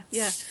 Yeah.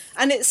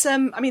 And it's I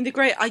mean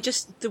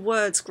the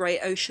words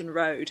Great Ocean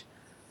Road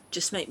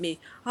just make me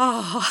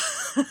I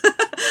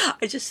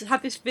just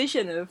have this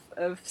vision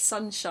of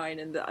sunshine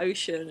and the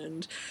ocean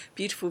and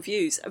beautiful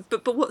views.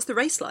 But what's the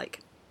race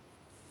like?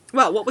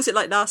 Well, what was it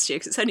like last year?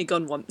 Because it's only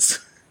gone once.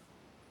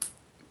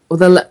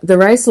 Well, the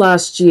race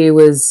last year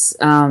was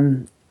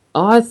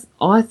I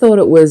thought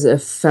it was a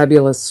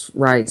fabulous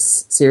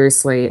race,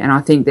 seriously, and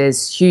I think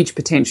there's huge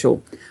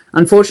potential.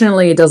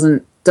 Unfortunately, it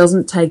doesn't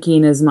take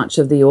in as much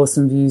of the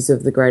awesome views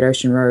of the Great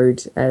Ocean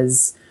Road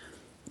as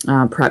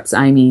perhaps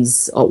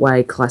Amy's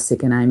Otway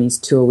Classic and Amy's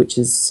Tour, which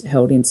is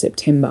held in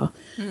September.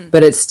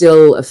 But it's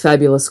still a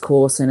fabulous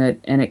course, and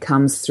it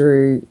comes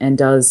through and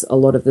does a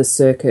lot of the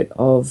circuit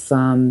of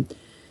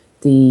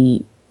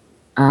the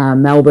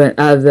Melbourne,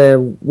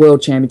 the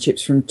World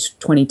Championships from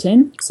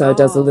 2010. So it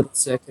does a little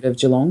circuit of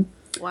Geelong.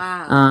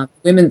 Wow.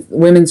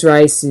 Women's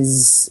race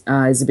is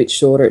a bit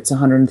shorter. It's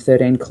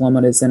 113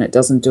 kilometres, and it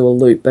doesn't do a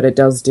loop, but it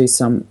does use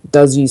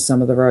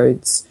some of the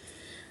roads.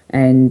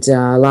 And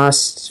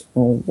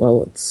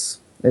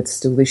it's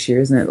still this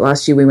year, isn't it?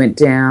 Last year we went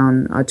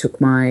down. I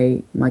took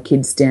my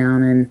kids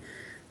down and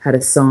had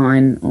a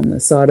sign on the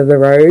side of the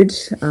road.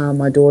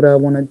 My daughter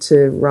wanted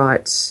to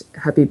write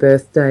 "Happy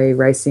Birthday,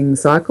 Racing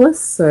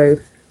Cyclists," so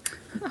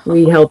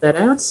we held that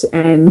out,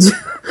 and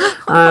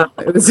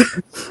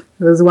it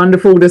was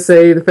wonderful to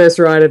see. The first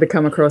rider to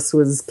come across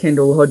was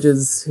Kendall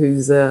Hodges,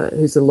 who's a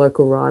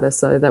local rider.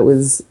 So that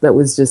was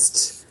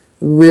just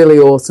really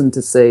awesome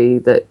to see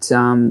that.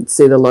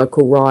 See the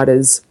local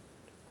riders.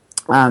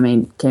 I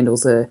mean,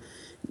 Kendall's a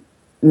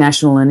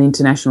national and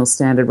international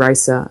standard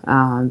racer,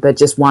 but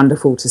just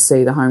wonderful to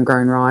see the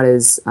homegrown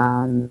riders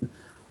on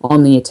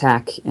the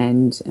attack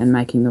and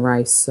making the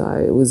race.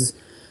 So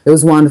it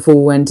was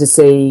wonderful when to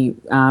see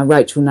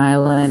Rachel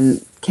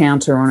Neylan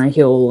counter on a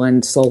hill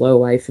and solo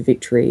away for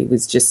victory. It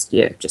was just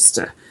a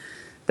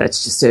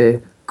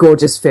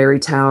gorgeous fairy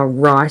tale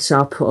write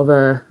up of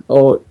a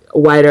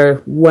way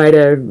to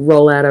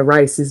roll out a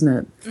race, isn't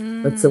it?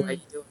 That's the way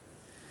you do it.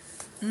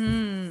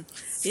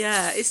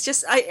 Yeah, it's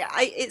just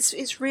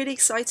it's really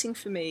exciting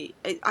for me.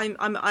 I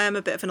am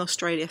a bit of an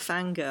Australia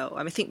fangirl.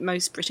 I think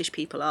most British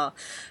people are,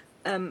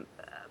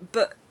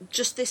 but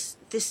just this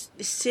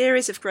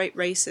series of great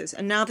races,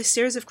 and now this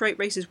series of great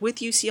races with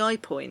UCI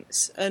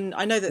points. And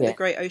I know that the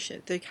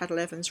Cadel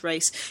Evans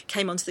race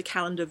came onto the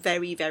calendar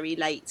very, very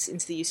late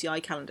into the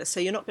UCI calendar,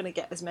 so you're not going to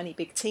get as many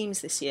big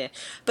teams this year.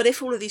 But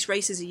if all of these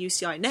races are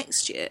UCI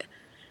next year,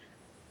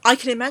 I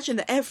can imagine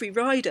that every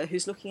rider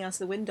who's looking out of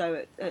the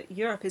window at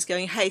Europe is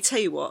going, hey, tell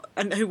you what,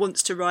 and who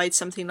wants to ride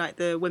something like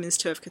the Women's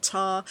Tour of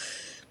Qatar,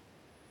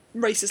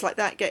 races like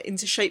that, get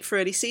into shape for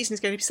early season,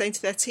 is going to be saying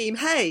to their team,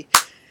 hey,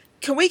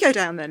 can we go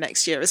down there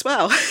next year as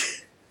well?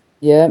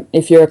 Yeah,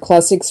 if you're a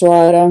classics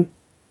rider,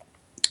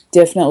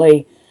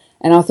 definitely.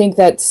 And I think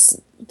that's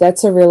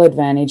a real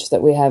advantage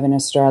that we have in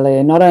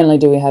Australia. Not only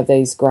do we have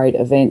these great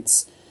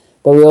events,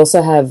 but we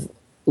also have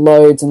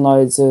loads and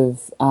loads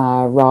of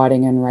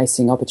riding and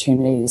racing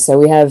opportunities. So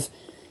we have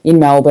in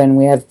Melbourne,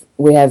 we have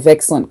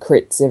excellent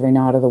crits every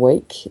night of the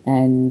week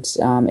and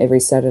every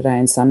Saturday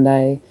and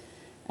Sunday,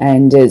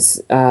 and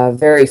there's a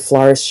very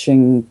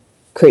flourishing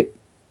crit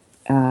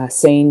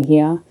scene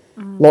here.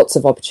 Lots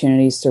of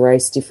opportunities to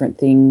race different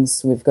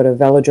things. We've got a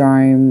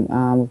velodrome.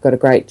 We've got a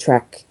great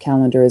track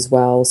calendar as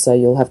well. So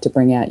you'll have to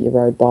bring out your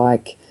road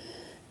bike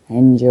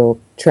and your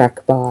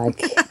track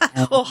bike.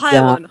 Or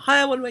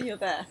hire one when you're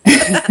there.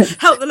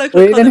 Help the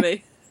local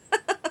economy.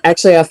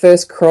 Actually, our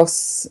first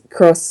cross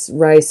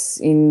race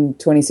in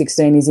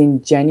 2016 is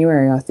in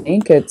January. I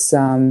think it's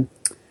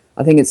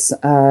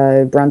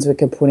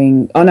Brunswick are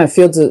putting. Oh no,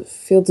 Fields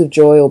of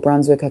Joy or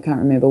Brunswick. I can't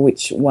remember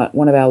which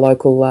one of our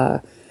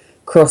local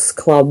cross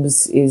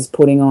clubs is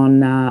putting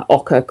on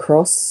Ocker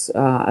Cross.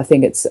 I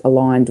think it's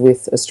aligned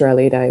with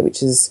Australia Day,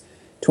 which is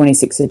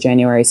 26th of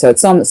January. So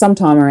it's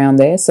sometime around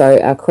there. So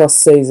our cross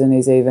season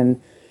is even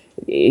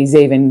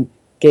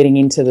getting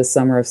into the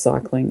summer of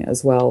cycling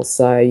as well.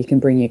 So you can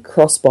bring your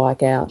cross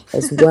bike out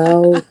as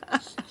well.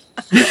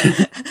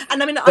 And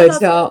I mean, I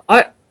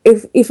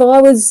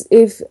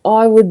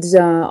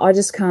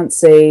just can't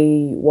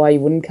see why you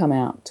wouldn't come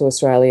out to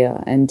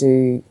Australia and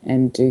do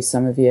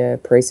some of your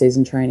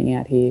pre-season training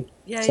out here.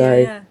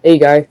 Yeah. There you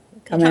go.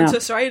 Come to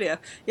Australia.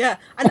 Yeah.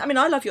 And I mean,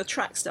 I love your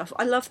track stuff.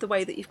 I love the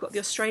way that you've got the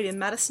Australian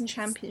Madison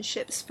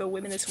Championships for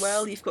women as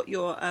well. You've got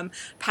your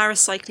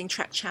paracycling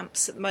track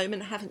champs at the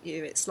moment, haven't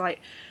you? It's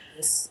like,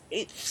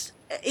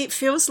 it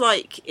feels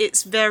like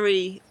it's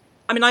very...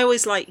 I mean, I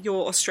always like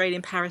your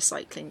Australian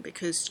paracycling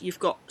because you've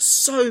got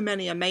so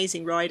many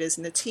amazing riders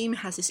and the team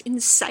has this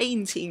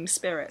insane team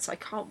spirit. I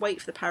can't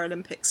wait for the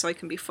Paralympics so I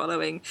can be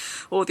following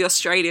all the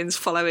Australians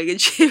following and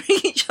cheering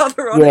each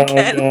other on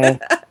again. Yeah.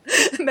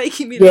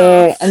 Making me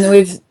laugh. And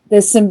there've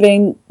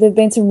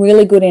been some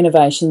really good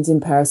innovations in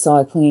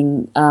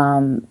paracycling,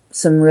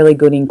 some really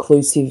good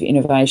inclusive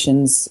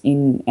innovations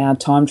in our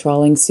time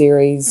trialling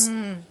series.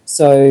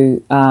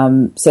 So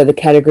the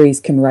categories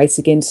can race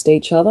against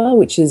each other,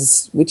 which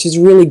is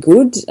really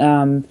good.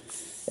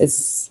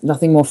 It's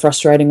nothing more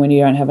frustrating when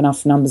you don't have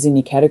enough numbers in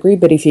your category,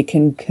 but if you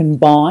can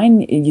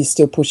combine, you're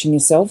still pushing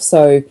yourself.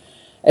 So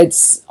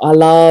I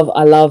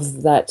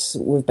love that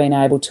we've been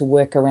able to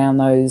work around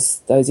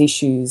those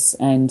issues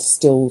and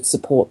still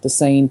support the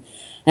scene.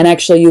 And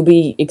actually, you'll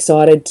be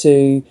excited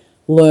to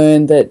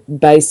learn that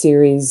Bay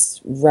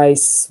Series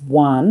Race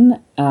 1,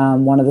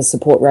 one of the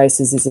support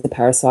races, is the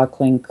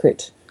paracycling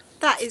crit.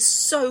 That is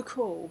so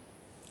cool.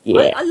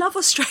 Yeah. I love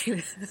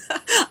Australia.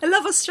 I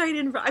love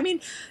Australian... I mean,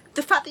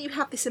 the fact that you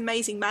have this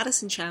amazing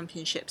Madison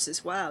Championships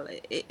as well,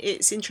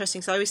 it's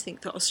interesting. So I always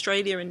think that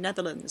Australia and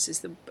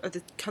Netherlands are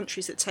the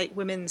countries that take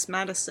women's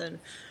Madison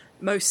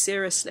most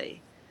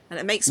seriously. And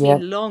it makes me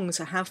long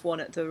to have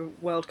one at the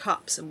World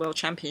Cups and World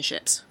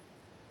Championships.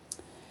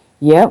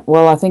 Yeah,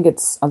 well, I think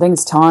it's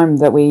time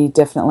that we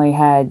definitely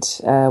had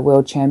a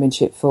World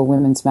Championship for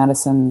women's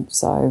Madison.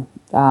 So...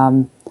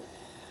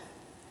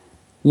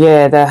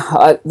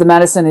 the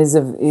Madison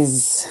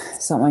is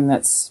something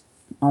that's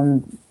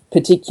I'm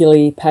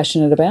particularly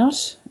passionate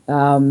about.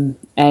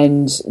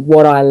 And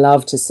what I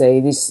love to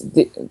see,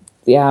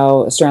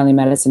 our Australian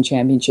Madison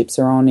Championships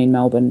are on in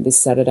Melbourne this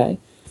Saturday,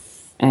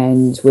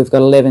 and we've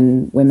got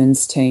 11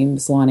 women's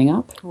teams lining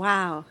up.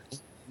 Wow.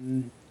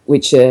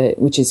 Which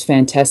is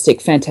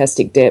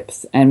fantastic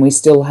depth, and we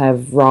still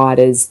have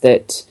riders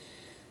that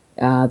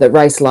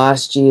raced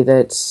last year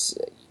that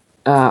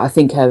I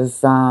think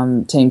have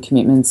team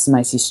commitments.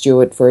 Macy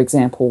Stewart, for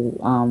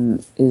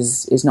example,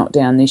 is not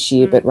down this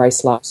year, but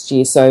raced last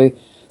year. So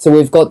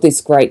we've got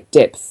this great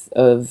depth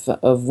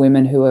of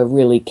women who are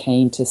really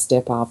keen to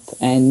step up,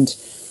 and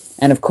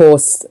of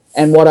course,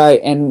 and what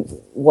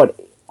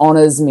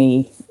honours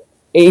me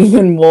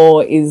even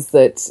more is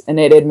that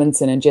Annette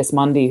Edmondson and Jess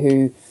Mundy,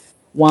 who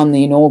won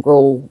the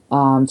inaugural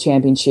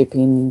championship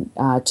in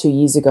 2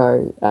 years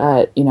ago,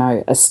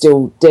 are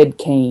still dead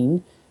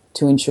keen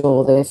to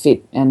ensure they're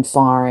fit and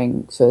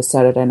firing for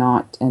Saturday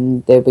night,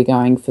 and they'll be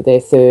going for their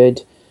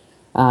third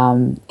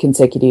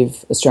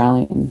consecutive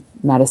Australian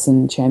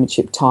Madison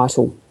Championship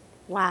title.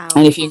 Wow.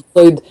 And if you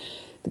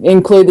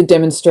include the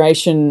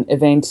demonstration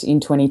event in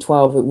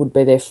 2012, it would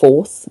be their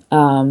fourth.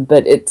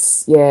 But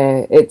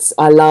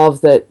I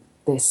love that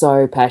they're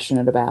so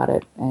passionate about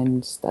it,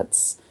 and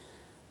that's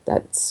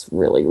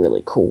really,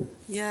 really cool.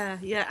 Yeah.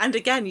 And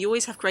again, you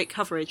always have great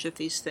coverage of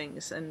these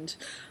things. And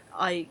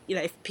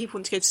if people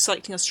want to go to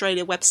Cycling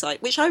Australia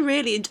website, which I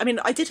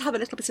did have a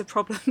little bit of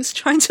problems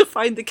trying to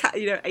find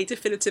a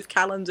definitive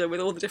calendar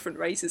with all the different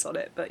races on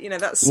it. But,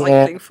 that's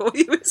cycling for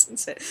you,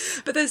 isn't it?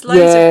 But there's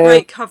loads of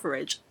great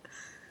coverage.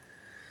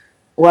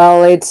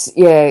 Well, So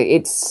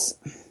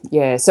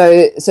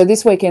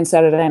this weekend,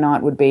 Saturday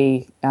night, would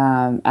be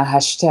a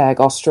hashtag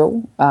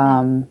Austral,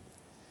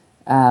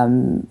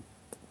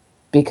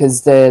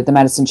 because the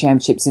Madison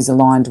Championships is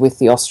aligned with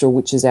the Austral,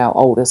 which is our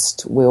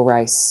oldest wheel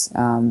race.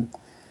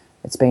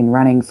 It's been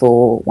running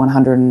for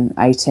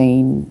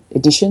 118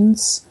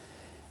 editions,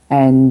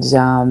 and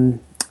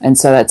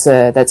so that's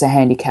a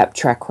handicap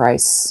track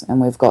race, and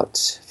we've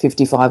got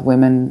 55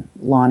 women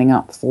lining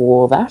up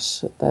for that.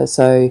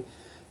 So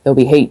there'll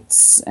be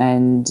heats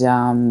and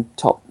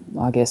top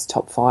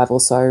 5 or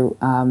so.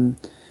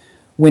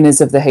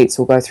 Winners of the heats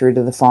will go through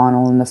to the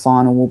final, and the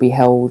final will be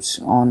held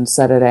on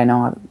Saturday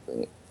night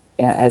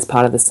as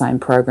part of the same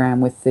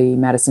program with the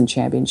Madison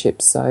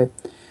Championships. So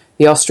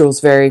the Austral's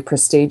very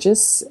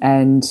prestigious,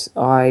 and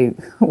I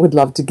would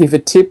love to give a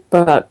tip,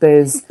 but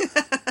there's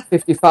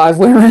 55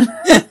 women,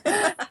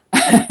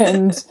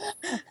 and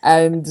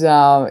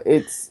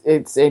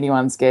it's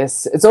anyone's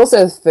guess. It's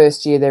also the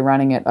first year they're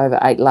running it over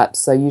 8 laps.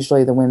 So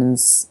usually the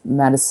women's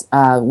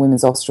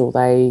Austral,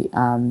 they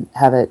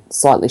have it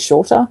slightly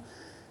shorter,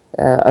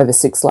 over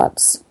 6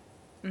 laps.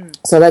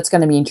 So that's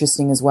going to be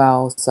interesting as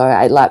well. So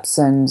 8 laps,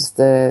 and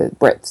the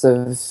breadth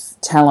of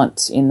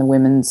talent in the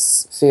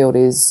women's field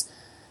is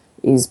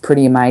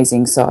pretty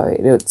amazing. So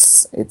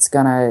it's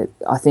gonna,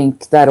 I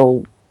think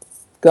that'll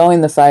go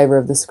in the favour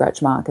of the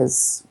scratch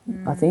markers.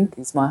 I think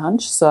is my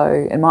hunch.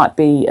 So it might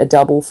be a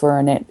double for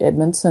Annette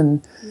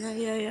Edmondson.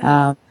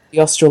 Yeah. The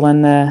Austral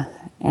and the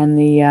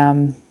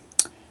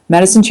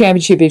Madison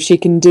Championship, if she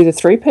can do the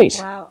three-peat.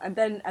 Wow, and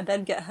then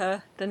get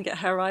her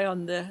eye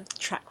on the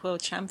Track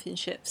World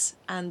Championships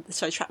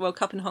Track World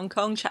Cup in Hong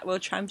Kong, Track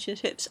World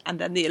Championships, and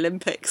then the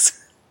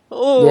Olympics.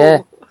 Oh,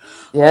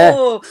 yeah.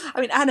 Oh,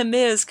 I mean, Anna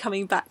Mears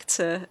coming back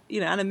to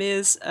Anna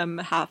Mears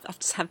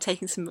have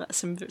taken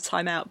some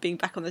time out, being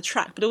back on the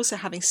track, but also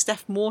having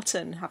Steph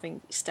Morton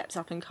having stepped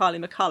up, and Carly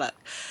McCulloch,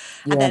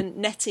 and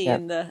then Nettie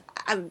and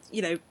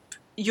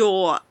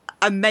your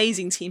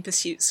amazing Team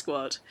Pursuit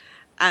squad.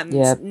 And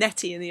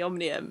Nettie in the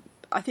Omnium.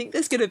 I think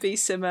there's going to be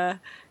some, there's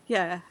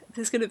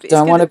going to be...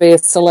 Don't want to be a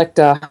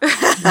selector.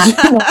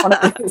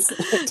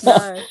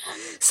 No.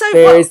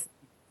 So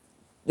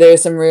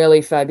there's some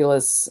really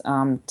fabulous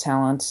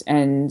talent,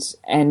 and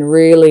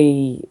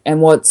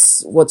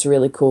what's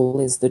really cool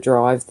is the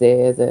drive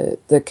there,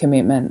 the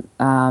commitment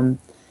from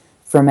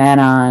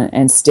Anna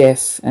and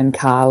Steph and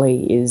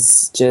Carly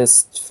is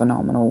just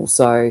phenomenal.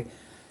 So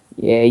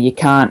you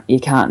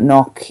can't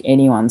knock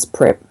anyone's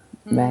prep.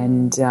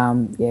 And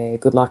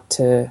good luck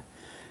to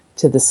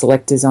the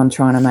selectors on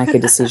trying to make a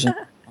decision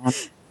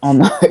on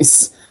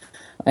those,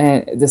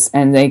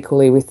 and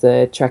equally with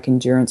the track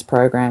endurance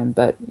program.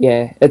 But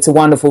it's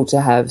wonderful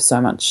to have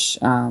so much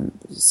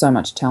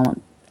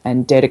talent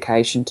and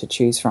dedication to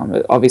choose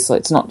from. Obviously,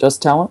 it's not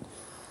just talent,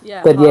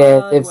 but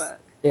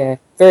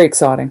very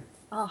exciting.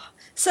 Oh.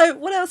 So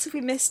what else have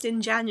we missed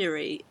in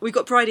January? We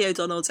got Bridie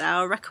O'Donnell's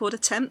Hour record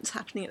attempt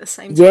happening at the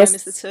same time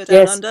as the Tour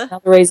Down Under.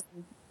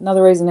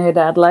 Another reason to head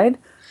to Adelaide.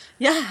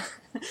 Yeah,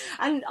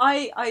 and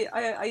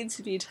I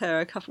interviewed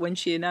her when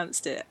she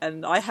announced it,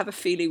 and I have a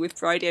feeling with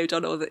Bridie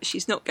O'Donnell that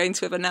she's not going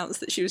to have announced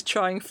that she was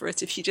trying for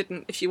it if she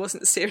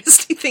wasn't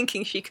seriously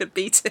thinking she could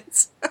beat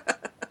it.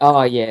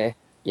 Oh yeah.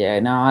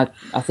 No,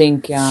 I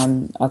think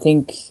from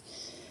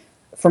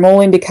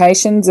all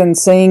indications, and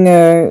seeing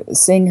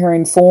her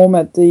in form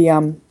at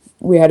the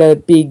we had a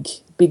big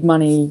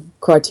money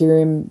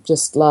criterium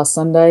just last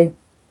Sunday.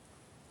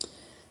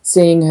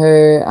 Seeing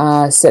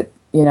her set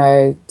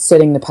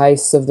setting the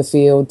pace of the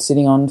field,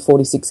 sitting on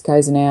 46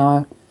 k's an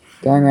hour,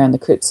 going around the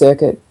crit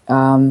circuit.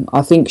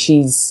 I think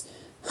she's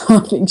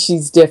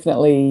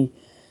definitely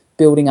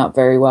building up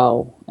very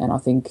well, and I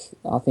think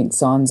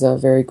signs are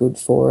very good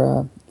for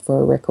a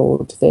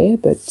record there.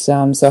 But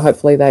so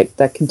hopefully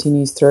that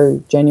continues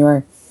through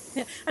January.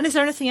 Yeah. And is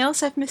there anything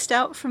else I've missed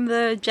out from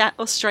the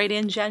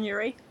Australian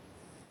January?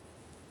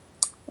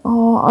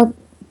 Oh,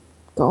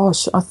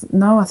 gosh,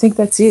 no, I think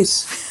that's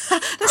it.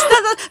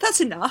 That's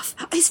enough.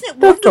 Isn't it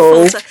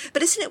wonderful?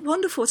 But isn't it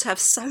wonderful to have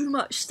so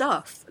much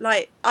stuff?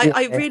 Like,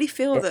 I really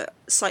feel that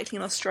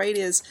cycling in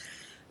Australia's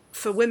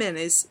for women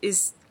is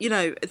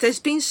there's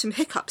been some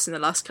hiccups in the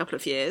last couple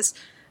of years,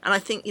 and I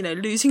think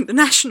losing the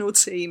national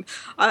team,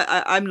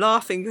 I'm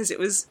laughing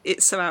because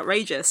it's so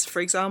outrageous. For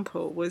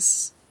example,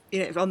 was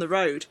on the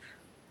road,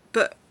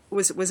 but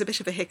was a bit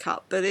of a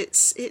hiccup. But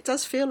it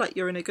does feel like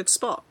you're in a good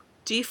spot.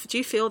 Do you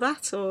feel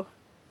that or?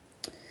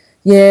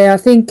 Yeah, I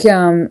think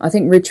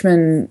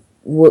Richmond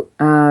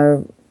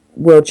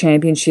World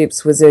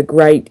Championships was a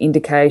great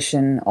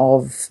indication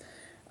of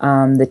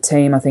the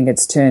team. I think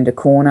it's turned a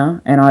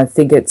corner, and I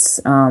think it's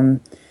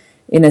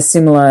in a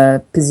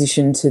similar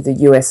position to the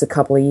US a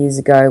couple of years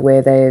ago,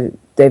 where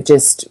they've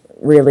just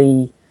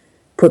really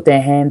put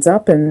their hands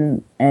up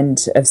and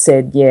have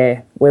said,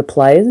 yeah, we're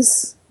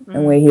players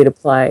and we're here to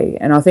play.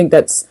 And I think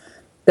that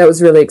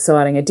was really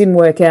exciting. It didn't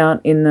work out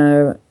in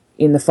the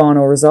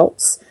final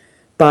results,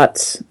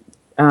 but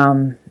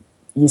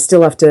you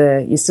still have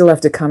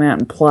to come out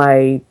and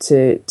play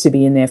to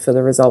be in there for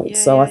the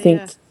results. I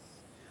think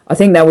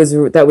that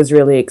was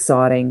really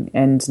exciting,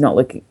 and not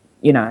looking,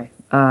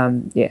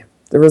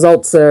 the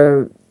results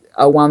are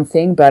one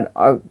thing, but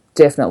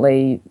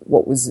definitely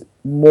what was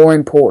more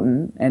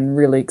important and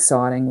really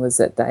exciting was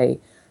that they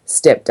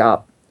stepped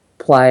up,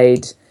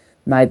 played,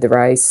 made the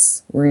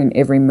race, were in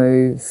every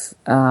move,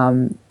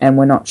 and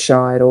were not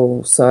shy at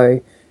all.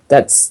 So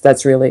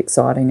that's really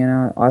exciting,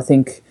 and I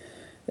think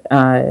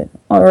I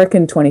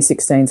reckon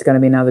 2016 is going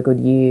to be another good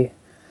year.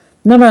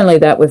 Not only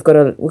that, we've got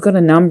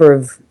a number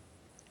of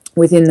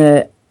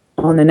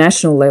on the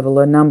national level,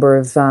 a number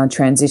of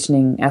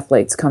transitioning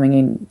athletes coming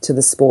into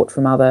the sport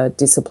from other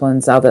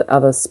disciplines,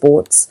 other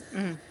sports.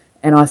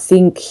 And I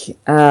think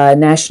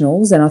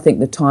nationals, and I think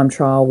the time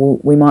trial,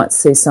 we might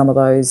see some of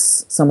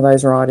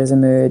those riders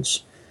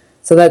emerge.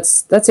 So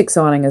that's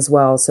exciting as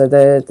well. So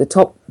the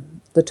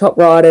top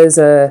riders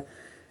are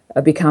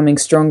becoming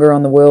stronger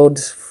on the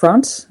world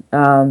front,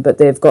 but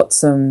they've got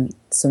some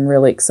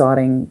really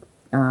exciting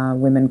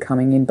women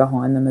coming in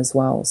behind them as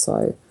well.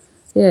 So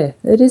yeah,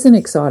 it is an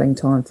exciting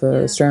time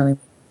for Australian.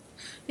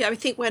 Yeah, I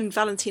think when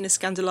Valentina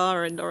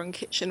Scandallara and Lauren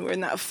Kitchen were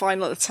in that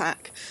final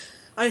attack,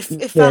 if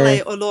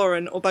Valet or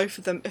Lauren, or both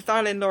of them, if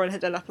Valet and Lauren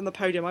had ended up on the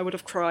podium, I would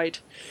have cried,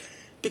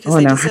 because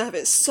they deserve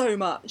it so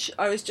much.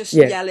 I was just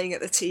yelling at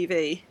the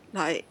TV.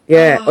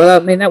 Well, I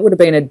mean, that would have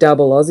been a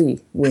double Aussie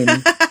win.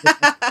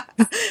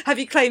 Have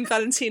you claimed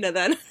Valentina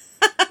then?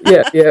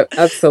 yeah,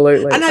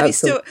 absolutely. And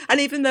and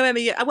even though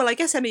I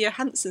guess Emma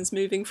Johansson's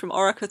moving from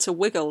Orica to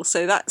Wiggle,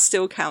 so that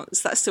still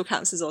counts. That still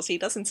counts as Aussie,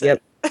 doesn't it?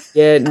 Yep.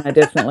 Yeah, no,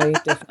 definitely.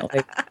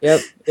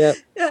 Yep. Yeah.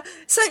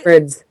 So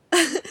Spreads.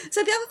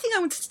 So the other thing I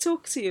wanted to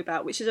talk to you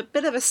about, which is a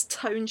bit of a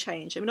tone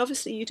change. I mean,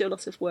 obviously you do a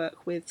lot of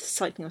work with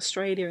Cycling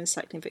Australia and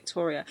Cycling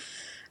Victoria.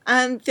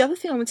 And the other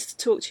thing I wanted to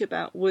talk to you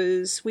about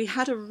was we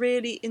had a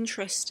really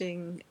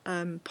interesting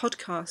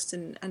podcast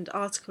and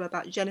article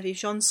about Genevieve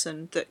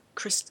Johnson that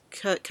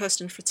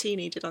Kirsten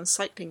Frattini did on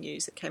Cycling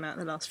News that came out in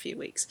the last few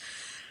weeks.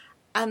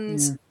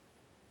 And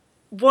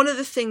one of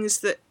the things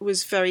that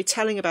was very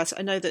telling about it,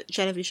 I know that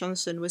Genevieve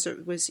Johnson was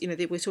we're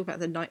talking about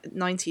the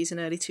 90s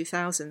and early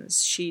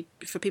 2000s. She,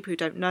 for people who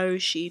don't know,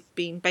 she'd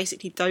been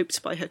basically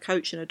doped by her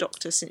coach and a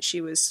doctor since she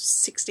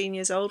was 15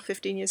 years old,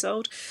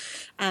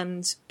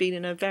 and been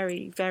in a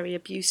very, very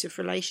abusive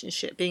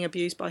relationship, being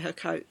abused by her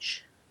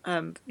coach,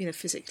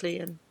 physically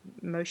and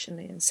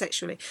emotionally and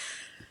sexually.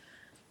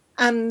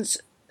 And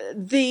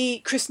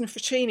Kristen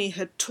Frattini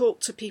had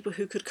talked to people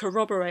who could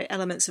corroborate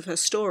elements of her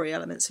story,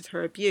 elements of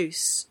her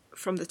abuse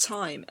from the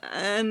time.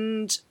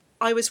 And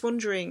I was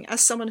wondering,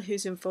 as someone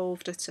who's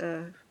involved at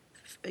a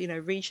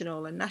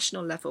regional and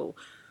national level,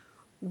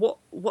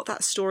 what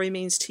that story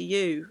means to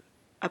you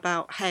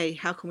about, hey,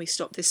 how can we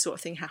stop this sort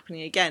of thing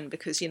happening again?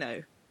 Because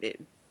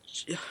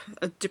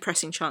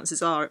depressing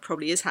chances are it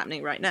probably is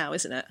happening right now,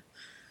 isn't it?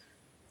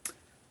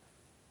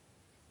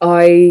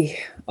 I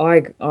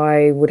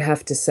would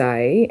have to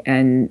say,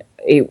 and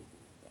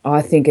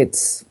I think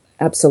it's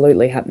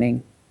absolutely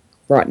happening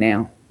right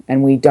now,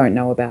 and we don't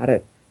know about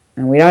it.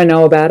 And we don't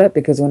know about it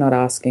because we're not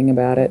asking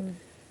about it,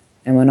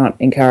 and we're not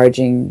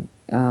encouraging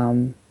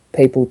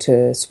people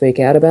to speak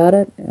out about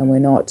it, and we're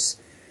not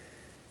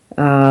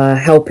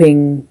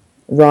helping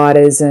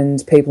riders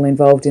and people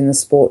involved in the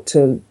sport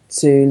to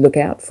look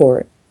out for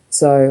it.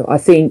 So I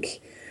think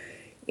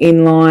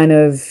in line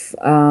of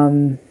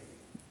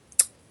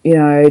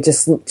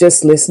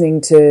just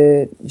listening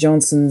to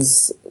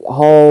Johnson's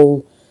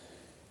whole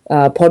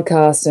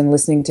podcast and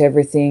listening to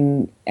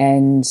everything,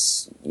 and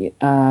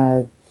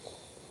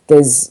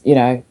there's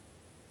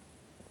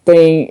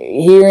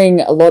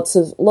hearing lots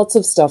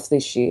of stuff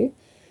this year.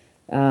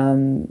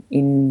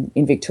 In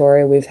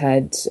Victoria, we've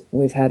had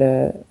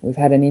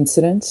an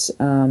incident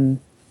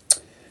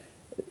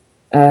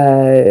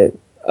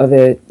of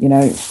a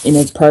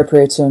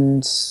inappropriate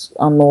and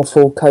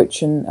unlawful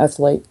coach and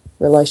athlete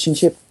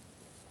relationship,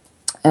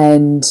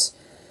 and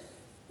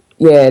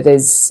there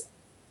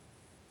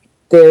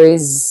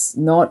is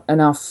not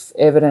enough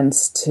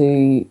evidence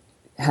to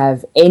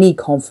have any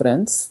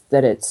confidence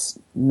that it's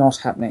not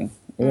happening.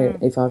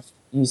 If I've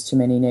used too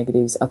many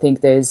negatives, I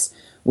think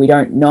we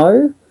don't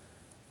know,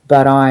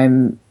 but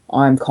I'm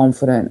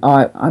confident.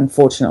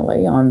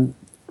 Unfortunately, I'm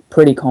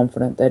pretty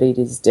confident that it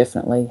is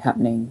definitely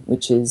happening,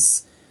 which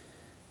is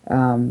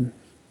not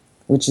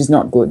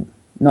good,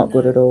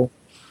 good at all.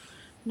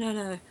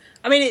 No.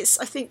 I mean,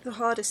 I think the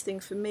hardest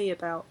thing for me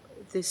about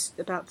the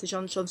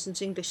John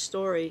Johnson's English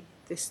story,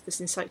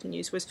 this in Cycling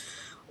News, was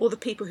all the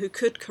people who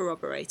could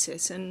corroborate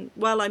it. And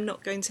while I'm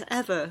not going to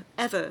ever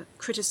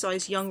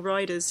criticise young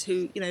riders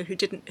who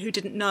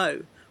didn't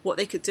know what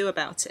they could do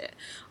about it,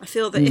 I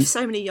feel that if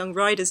so many young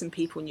riders and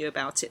people knew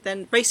about it,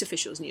 then race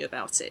officials knew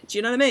about it. Do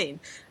you know what I mean?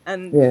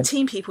 And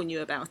team people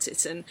knew about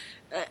it. And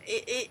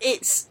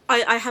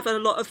I have a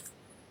lot of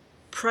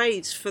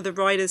praise for the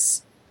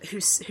riders who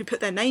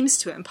put their names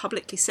to it and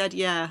publicly said,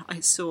 yeah,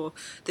 I saw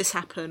this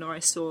happen, or I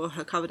saw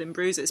her covered in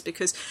bruises,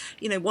 because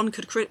one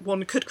could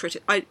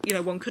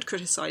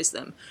criticize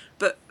them,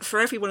 but for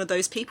every one of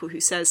those people who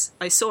says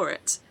I saw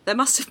it, there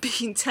must have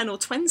been 10 or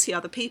 20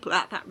 other people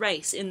at that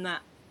race, in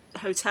that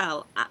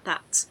hotel, at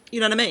that, you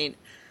know what I mean,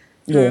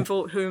 who are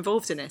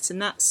involved in it, and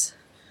that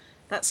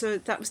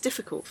was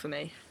difficult for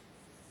me.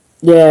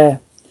 Yeah,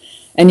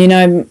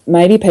 and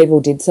maybe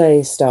people did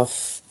say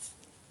stuff.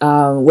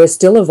 We're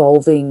still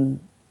evolving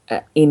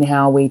in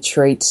how we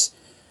treat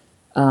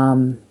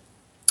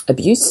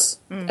abuse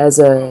as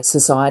a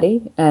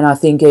society, and I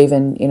think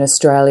even in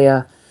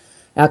Australia,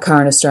 our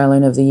current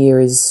Australian of the Year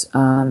is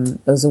there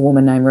was a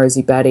woman named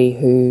Rosie Batty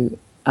who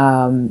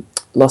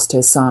lost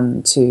her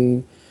son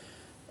to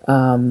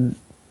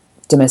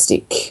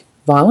domestic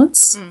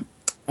violence,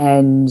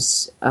 and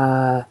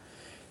her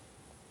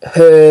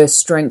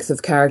strength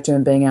of character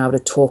and being able to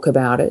talk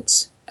about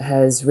it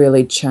has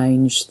really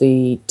changed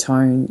the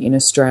tone in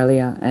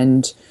Australia,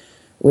 and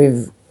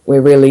we're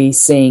really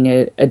seeing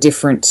a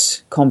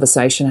different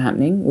conversation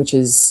happening, which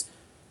is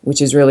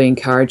really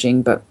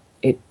encouraging. But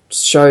it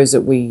shows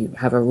that we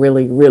have a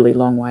really, really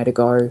long way to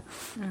go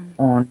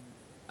on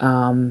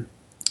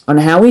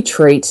how we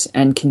treat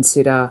and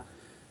consider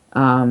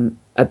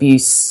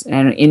abuse.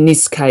 And in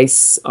this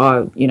case,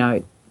 a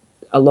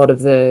lot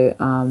of the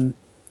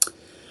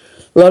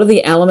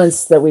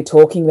elements that we're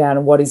talking about,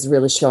 and what is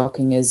really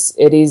shocking is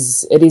it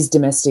is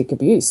domestic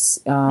abuse.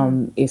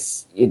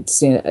 If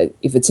it's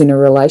in a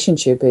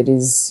relationship, it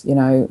is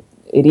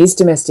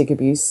domestic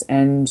abuse,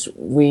 and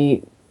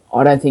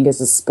I don't think as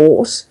a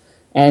sport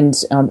and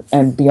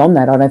beyond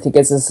that, I don't think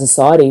as a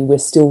society we're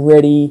still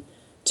ready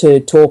to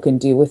talk and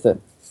deal with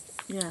it.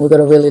 Yeah. We've got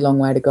a really long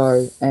way to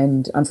go,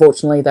 and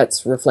unfortunately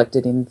that's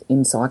reflected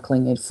in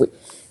cycling. If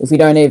we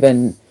don't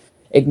even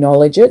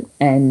acknowledge it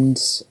and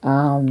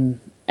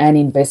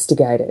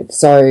investigate it.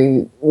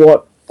 So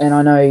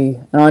I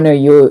know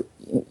you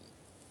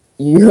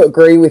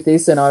agree with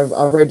this, and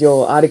I've read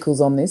your articles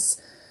on this,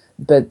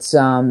 but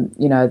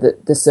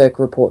the Cirque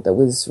report that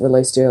was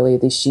released earlier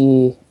this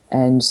year,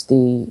 and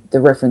the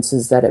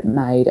references that it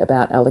made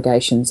about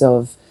allegations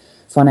of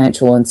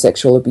financial and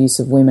sexual abuse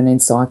of women in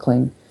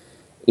cycling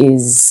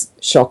is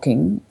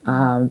shocking,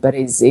 but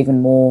is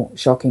even more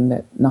shocking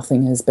that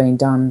nothing has been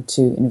done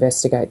to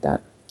investigate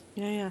that.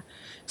 Yeah.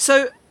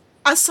 So,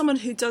 as someone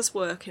who does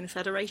work in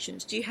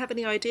federations, do you have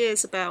any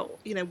ideas about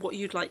what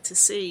you'd like to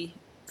see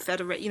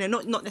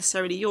not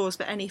necessarily yours,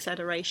 but any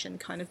federation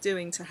kind of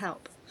doing to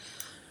help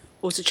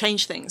or to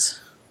change things?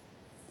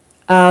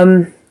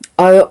 I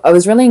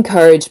was really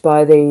encouraged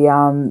by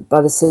the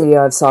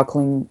CEO of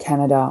Cycling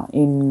Canada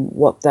in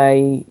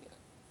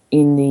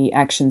the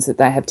actions that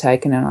they have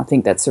taken, and I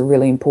think that's a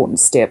really important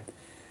step,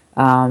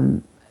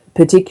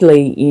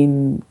 particularly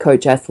in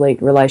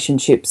coach-athlete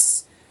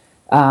relationships.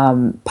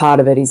 Part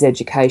of it is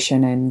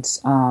education, and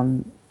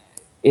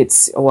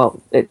it's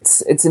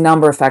a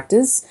number of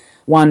factors.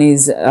 One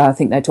is I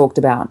think they talked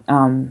about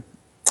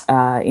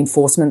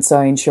enforcement,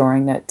 so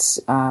ensuring that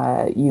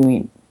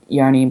you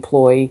only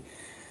employ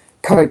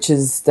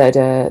coaches that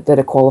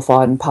are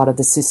qualified and part of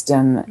the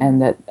system,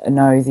 and that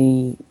know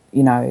the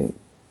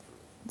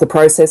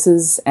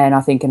processes. And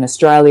I think in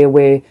Australia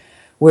we're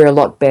a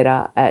lot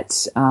better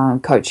at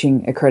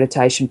coaching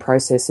accreditation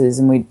processes,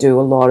 and we do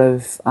a lot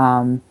of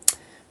the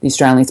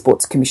Australian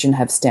Sports Commission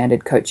have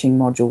standard coaching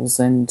modules,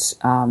 and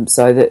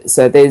so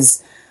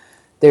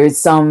there is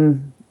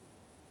some,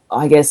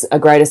 I guess, a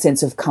greater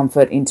sense of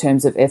comfort in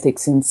terms of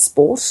ethics in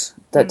sport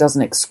that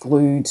doesn't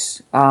exclude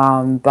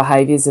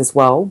behaviours as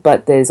well,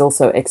 but there's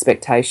also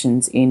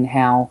expectations in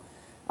how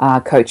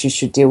coaches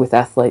should deal with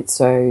athletes.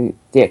 So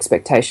the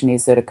expectation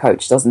is that a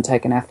coach doesn't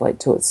take an athlete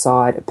to its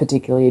side,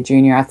 particularly a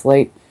junior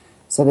athlete,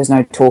 so there's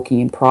no talking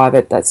in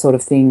private, that sort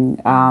of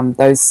thing.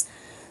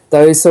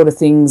 Those sort of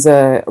things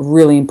are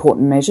really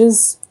important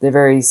measures. They're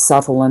very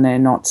subtle and they're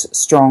not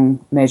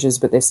strong measures,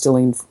 but they're still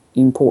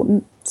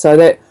important. So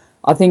that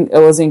I think it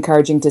was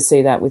encouraging to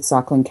see that with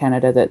Cycling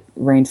Canada, that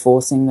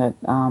reinforcing that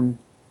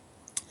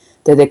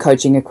that their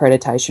coaching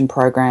accreditation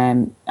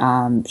program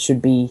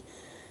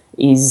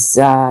is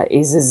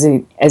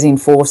as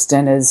enforced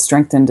and as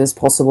strengthened as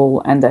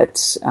possible, and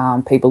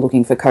that people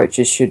looking for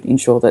coaches should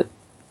ensure that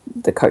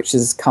the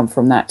coaches come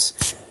from that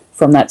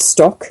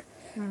stock.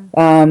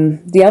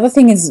 The other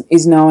thing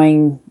is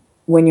knowing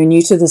when you're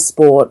new to the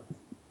sport,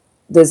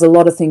 there's a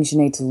lot of things you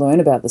need to learn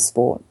about the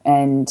sport,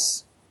 and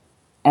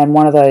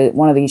one of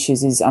the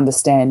issues is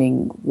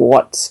understanding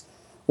what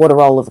a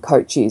role of a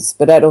coach is.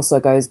 But that also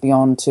goes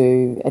beyond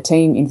to a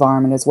team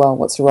environment as well.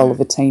 What's the role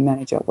of a team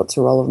manager? What's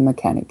the role of a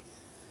mechanic?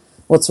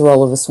 What's the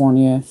role of a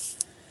soigneur?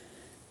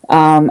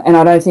 And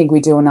I don't think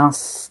we do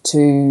enough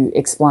to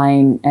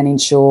explain and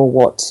ensure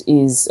what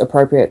is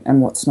appropriate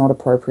and what's not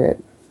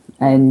appropriate.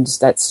 And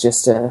that's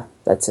just a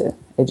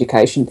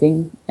education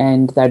thing,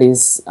 and that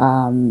is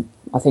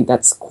I think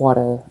that's quite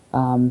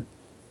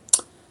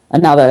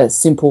another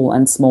simple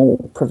and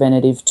small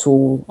preventative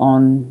tool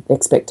on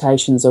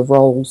expectations of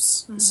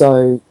roles.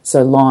 So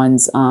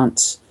lines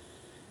aren't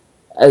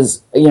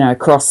as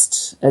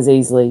crossed as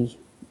easily.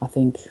 I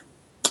think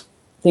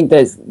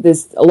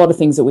there's a lot of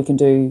things that we can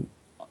do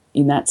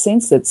in that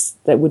sense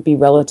that would be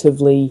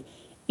relatively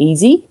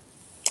easy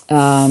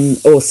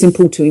or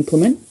simple to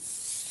implement.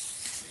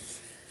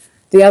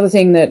 The other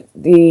thing that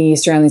the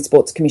Australian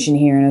Sports Commission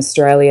here in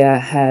Australia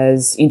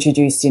has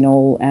introduced in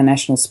all our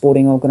national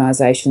sporting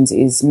organisations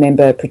is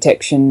member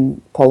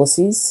protection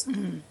policies.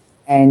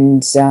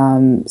 And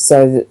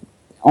so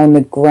on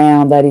the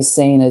ground that is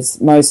seen as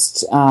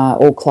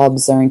all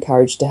clubs are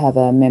encouraged to have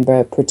a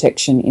member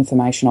protection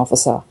information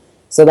officer.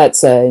 So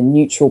that's a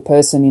neutral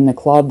person in the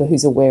club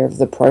who's aware of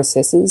the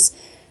processes,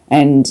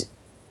 and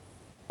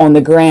on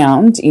the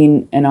ground,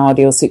 in an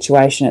ideal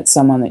situation, it's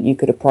someone that you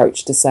could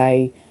approach to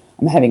say,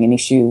 I'm having an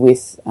issue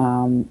with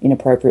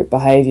inappropriate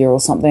behaviour or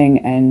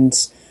something,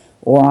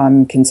 or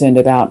I'm concerned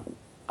about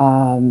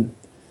an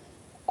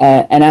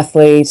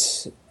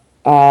athlete,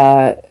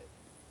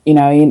 in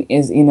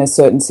a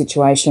certain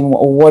situation,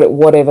 or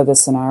whatever the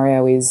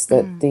scenario is,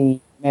 that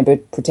the member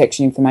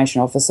protection information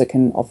officer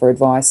can offer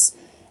advice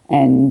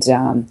and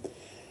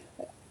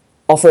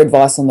offer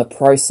advice on the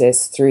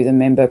process through the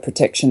member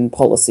protection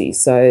policy.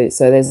 So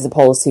there's a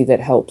policy that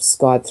helps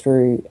guide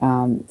through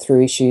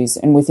issues,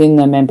 and within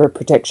the member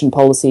protection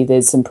policy,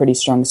 there's some pretty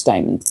strong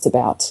statements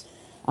about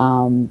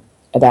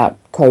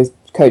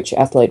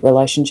coach-athlete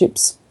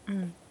relationships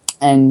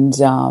and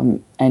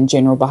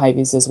general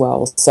behaviours as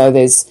well. So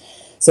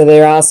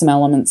there are some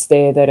elements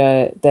there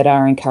that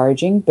are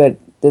encouraging, but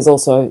there's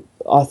also,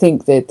 I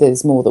think that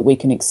there's more that we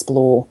can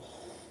explore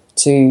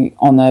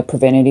on the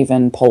preventative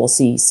and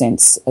policy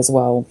sense as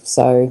well.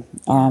 So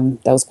that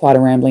was quite a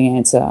rambling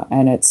answer,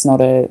 and it's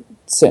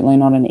certainly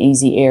not an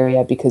easy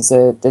area because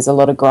there's a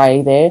lot of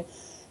grey there,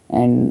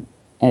 and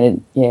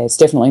it's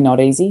definitely not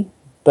easy.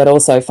 But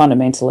also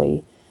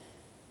fundamentally,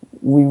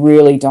 we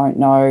really don't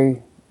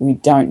know. We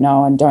don't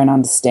know and don't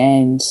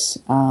understand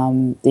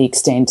the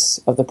extent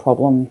of the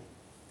problem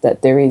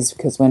that there is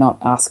because we're not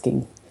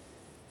asking.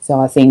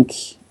 So I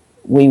think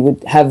we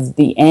would have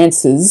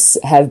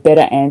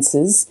better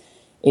answers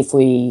if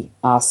we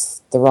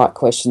ask the right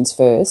questions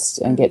first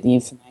and get the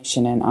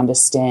information and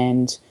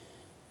understand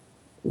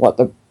what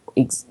the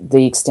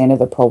extent of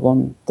the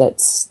problem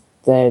that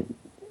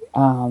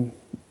I'm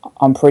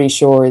pretty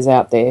sure is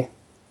out there.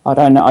 I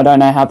don't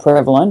know how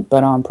prevalent,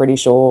 but I'm pretty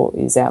sure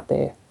is out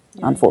there,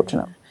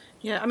 unfortunately.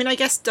 Yeah, I mean, I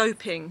guess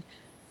doping,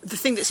 the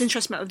thing that's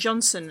interesting about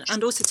Johnson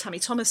and also Tammy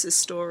Thomas's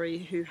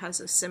story, who has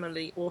a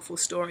similarly awful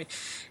story,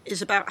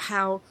 is about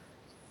how,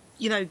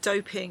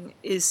 doping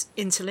is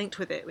interlinked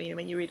with it.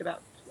 When you read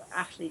about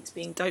athletes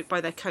being doped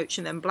by their coach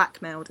and then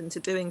blackmailed into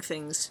doing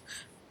things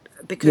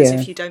because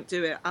if you don't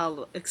do it,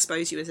 I'll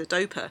expose you as a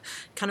doper,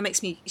 kind of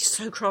makes me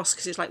so cross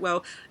because it's like,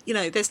 well,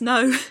 there's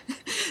no,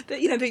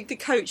 the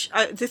coach.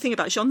 The thing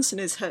about Johnson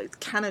is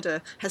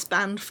Canada has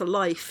banned for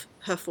life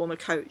her former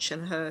coach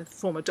and her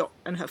former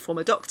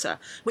doctor,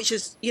 which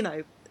is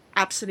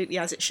absolutely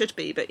as it should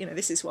be. But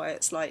this is why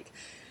it's like,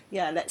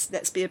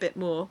 let's be a bit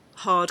more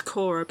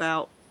hardcore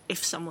about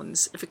if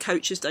a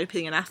coach is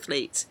doping an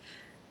athlete.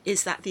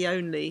 Is that the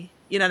only?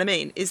 You know what I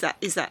mean? Is that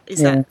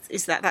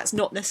that's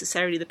not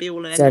necessarily the be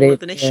all and end all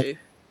of an issue?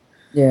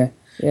 Yeah.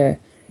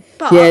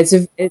 But,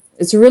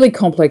 it's a really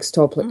complex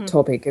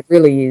topic. It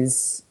really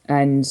is,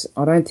 and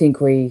I don't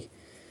think we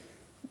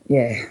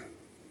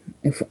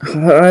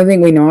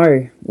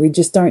know. We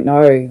just don't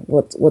know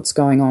what's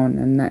going on,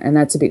 and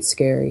that's a bit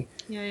scary.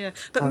 Yeah.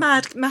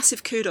 But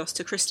massive kudos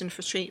to Kristen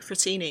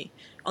Frattini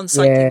on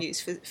Cycling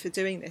News for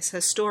doing this. Her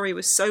story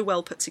was so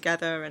well put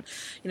together, and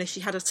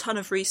she had a ton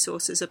of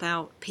resources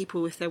about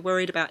people if they're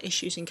worried about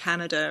issues in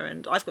Canada.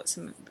 And I've got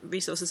some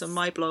resources on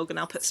my blog, and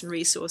I'll put some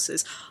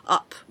resources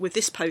up with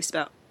this post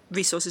about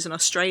resources in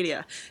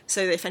Australia,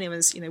 so that if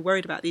anyone's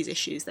worried about these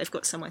issues, they've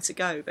got somewhere to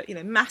go. But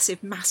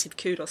massive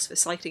kudos for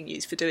Cycling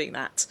News for doing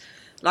that.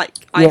 Like,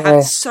 I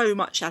have so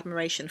much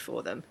admiration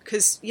for them,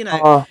 because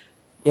I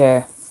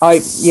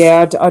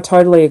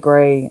totally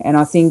agree, and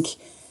I think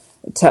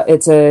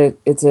it's a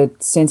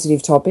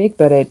sensitive topic,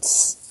 but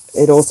it's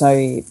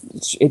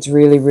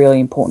really, really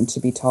important to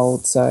be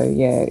told. So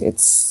yeah,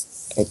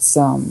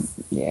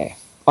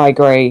 I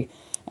agree,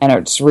 and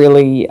it's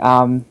really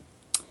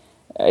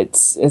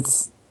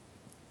it's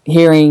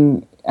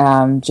hearing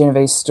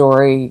Genevieve's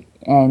story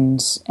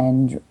and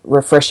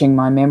refreshing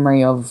my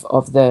memory of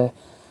the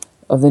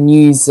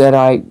news that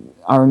I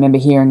remember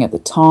hearing at the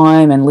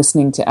time, and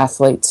listening to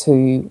athletes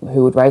who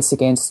would race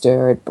against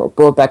her. It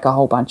brought back a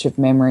whole bunch of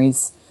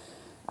memories,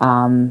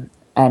 and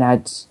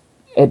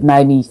it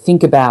made me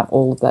think about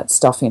all of that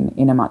stuff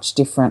in a much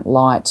different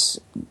light,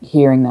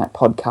 hearing that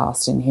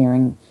podcast and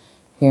hearing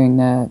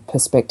the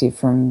perspective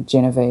from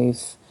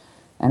Genevieve.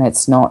 And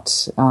it's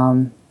not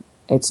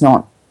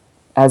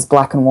as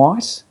black and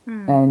white,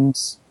 and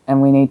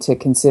we need to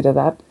consider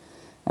that.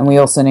 And we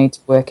also need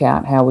to work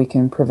out how we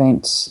can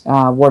prevent,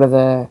 what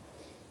are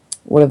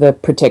the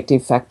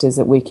protective factors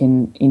that we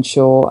can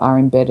ensure are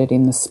embedded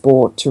in the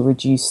sport to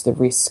reduce the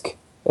risk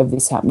of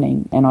this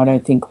happening. And I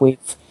don't think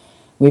we've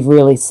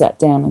really sat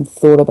down and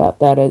thought about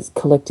that as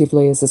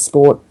collectively as a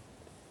sport.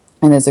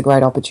 And there's a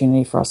great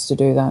opportunity for us to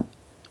do that.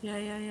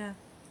 Yeah.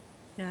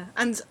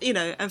 And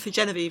and for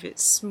Genevieve,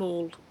 it's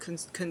small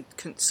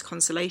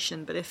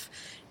consolation. But if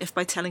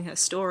by telling her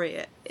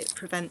story, it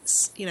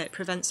prevents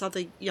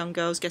other young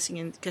girls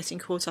getting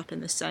caught up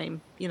in the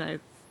same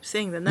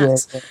thing, then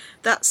that's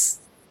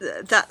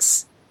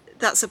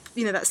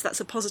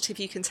a positive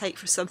you can take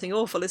for something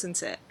awful,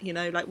 isn't it?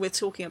 Like, we're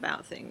talking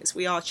about things,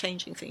 we are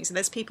changing things, and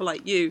there's people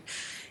like you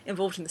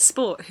involved in the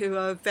sport who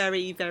are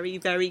very, very,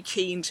 very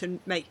keen to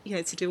make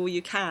to do all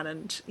you can,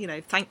 and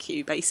thank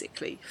you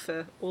basically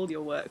for all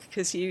your work,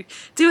 because you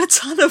do a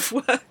ton of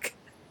work.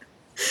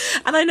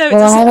 And I know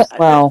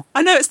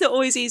I know it's not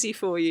always easy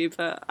for you,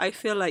 but I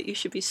feel like you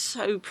should be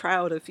so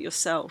proud of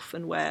yourself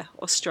and where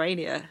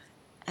Australia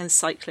and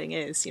cycling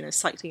is.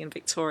 Cycling in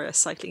Victoria,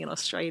 cycling in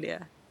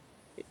Australia.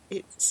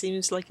 It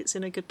seems like it's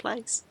in a good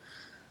place.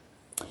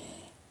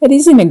 It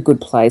is in a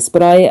good place,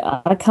 but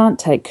I can't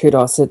take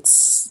kudos.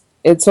 It's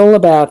all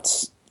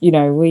about, you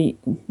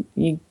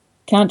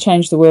can't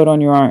change the world on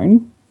your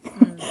own,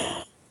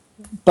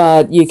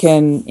 but you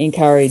can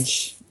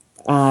encourage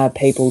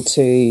people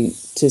to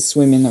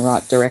swim in the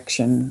right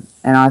direction.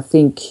 And I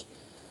think,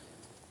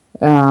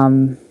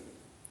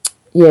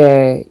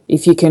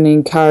 if you can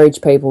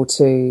encourage people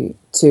to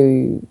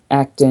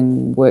act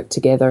and work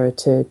together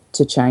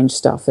to change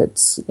stuff,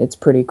 it's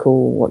pretty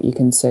cool what you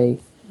can see.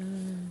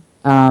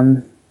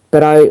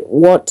 But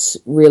what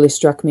really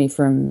struck me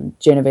from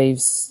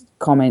Genevieve's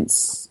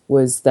comments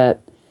was the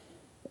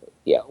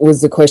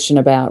question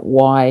about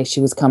why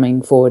she was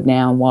coming forward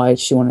now, and why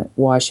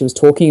she was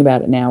talking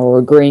about it now, or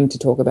agreeing to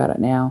talk about it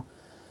now,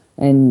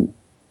 and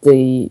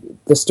the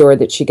story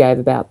that she gave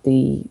about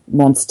the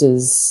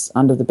monsters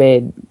under the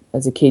bed.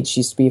 As a kid, she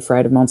used to be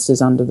afraid of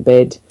monsters under the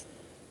bed,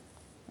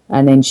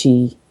 and then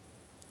she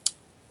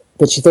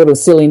thought it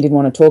was silly and didn't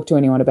want to talk to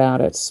anyone about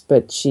it.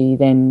 But she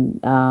then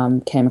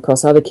came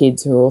across other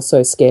kids who were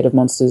also scared of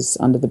monsters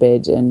under the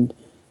bed, and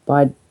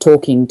by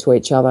talking to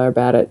each other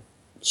about it,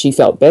 she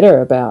felt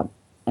better about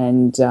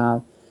and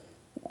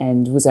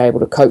was able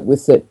to cope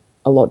with it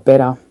a lot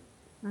better.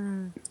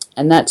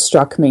 And that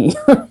struck me.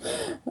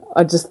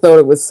 I just thought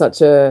it was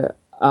such a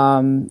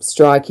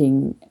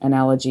striking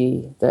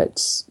analogy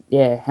that,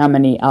 how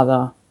many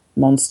other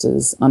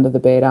monsters under the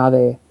bed are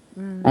there,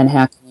 and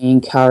how can we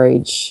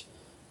encourage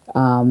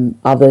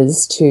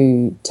others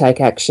to take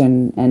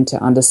action and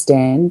to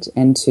understand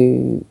and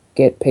to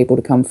get people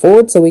to come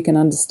forward so we can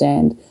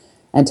understand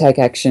and take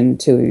action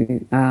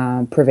to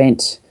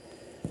prevent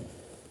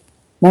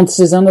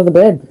monsters under the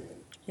bed.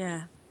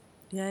 Yeah.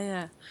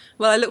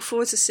 Well, I look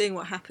forward to seeing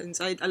what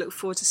happens. I look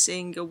forward to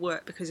seeing your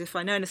work, because if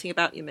I know anything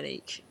about you,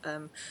 Monique,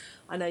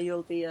 I know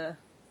you'll be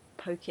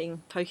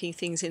poking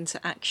things into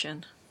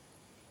action.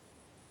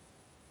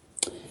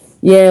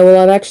 Yeah,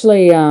 well, I've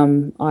actually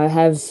I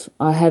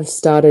have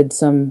started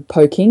some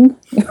poking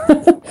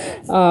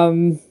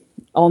on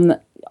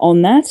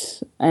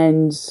that,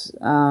 and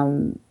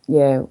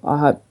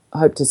I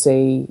hope to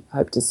see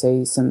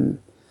some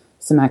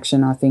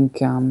action. I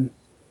think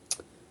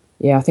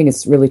I think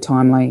it's really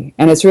timely,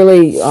 and it's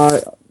really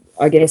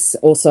I guess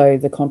also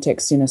the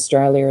context in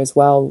Australia as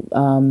well.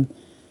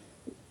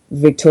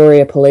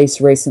 Victoria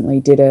Police recently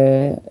did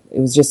it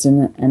was just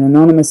an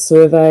anonymous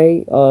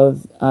survey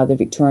of the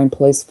Victorian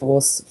Police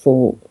Force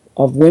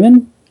of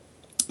women,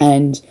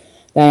 and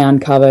they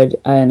uncovered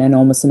an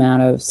enormous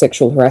amount of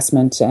sexual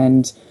harassment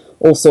and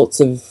all sorts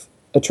of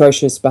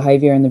atrocious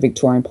behaviour in the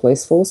Victorian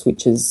Police Force,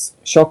 which is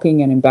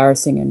shocking and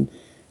embarrassing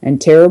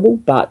and terrible.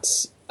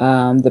 But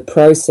the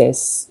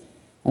process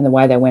and the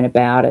way they went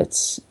about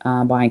it,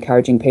 by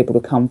encouraging people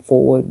to come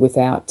forward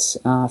without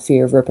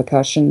fear of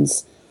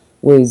repercussions,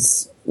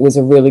 was was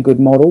a really good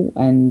model.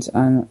 And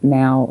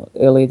now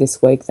earlier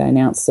this week they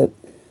announced that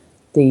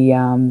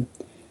the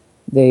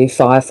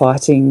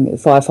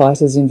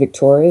firefighters in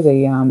Victoria,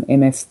 the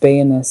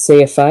MFB and the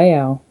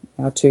CFA,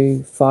 our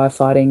two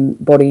firefighting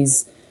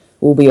bodies,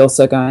 will be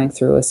also going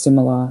through a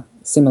similar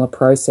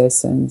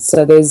process. And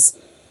so there's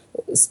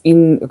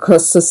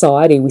across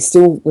society we're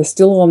still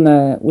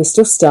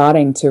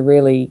starting to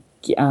really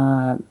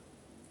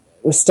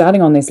we're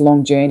starting on this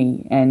long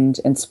journey, and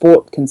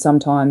sport can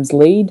sometimes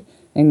lead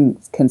and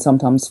can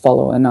sometimes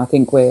follow, and I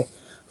think we're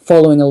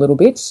following a little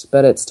bit,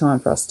 but it's time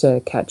for us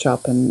to catch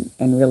up and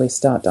really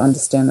start to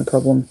understand the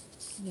problem.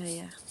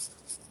 Yeah.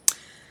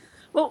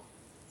 Well,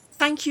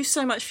 thank you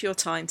so much for your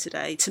time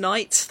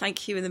tonight.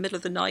 Thank you in the middle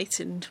of the night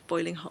in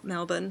boiling hot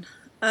Melbourne.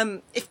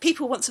 If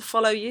people want to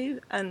follow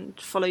you and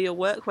follow your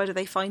work, where do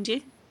they find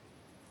you?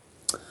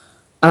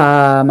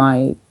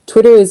 My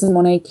Twitter is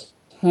Monique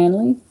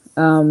Hanley.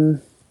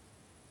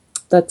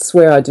 That's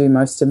where I do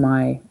most of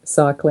my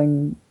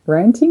cycling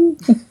ranting.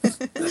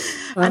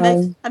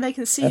 and they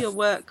can see your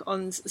work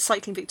on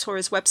Cycling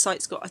Victoria's website.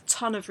 It's got a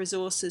ton of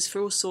resources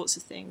for all sorts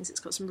of things. It's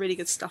got some really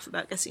good stuff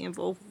about getting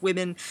involved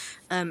women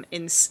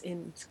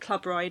in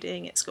club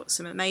riding. It's got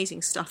some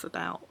amazing stuff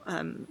about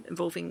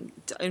involving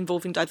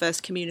diverse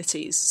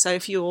communities. So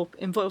if you're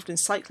involved in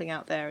cycling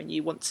out there and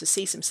you want to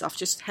see some stuff,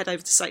 just head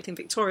over to Cycling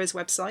Victoria's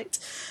website.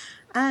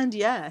 And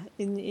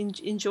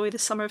enjoy the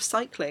summer of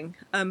cycling.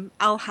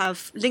 I'll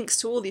have links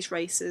to all these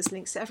races,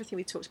 links to everything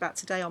we talked about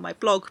today on my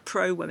blog,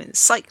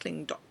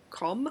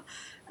 prowomenscycling.com.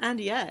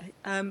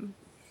 And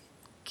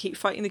keep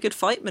fighting the good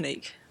fight,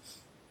 Monique.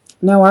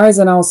 No worries,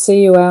 and I'll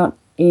see you out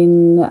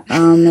in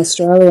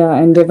Australia,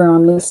 and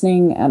everyone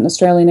listening out in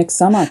Australia next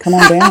summer. Come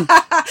on down.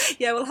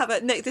 Yeah, we'll have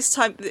this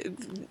time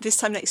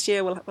next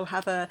year. We'll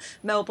have a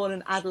Melbourne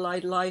and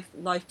Adelaide live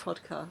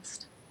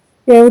podcast.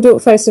 Yeah, we'll do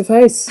it face to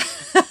face.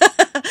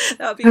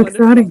 That would be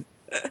wonderful.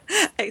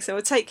 Excellent.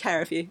 Well, take care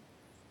of you.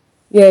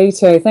 Yeah, you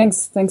too.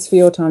 Thanks for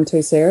your time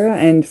too, Sarah,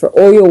 and for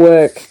all your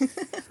work.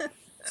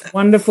 It's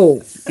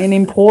wonderful and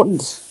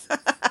important.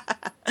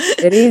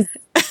 It is.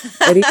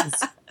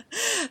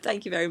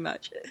 Thank you very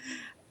much.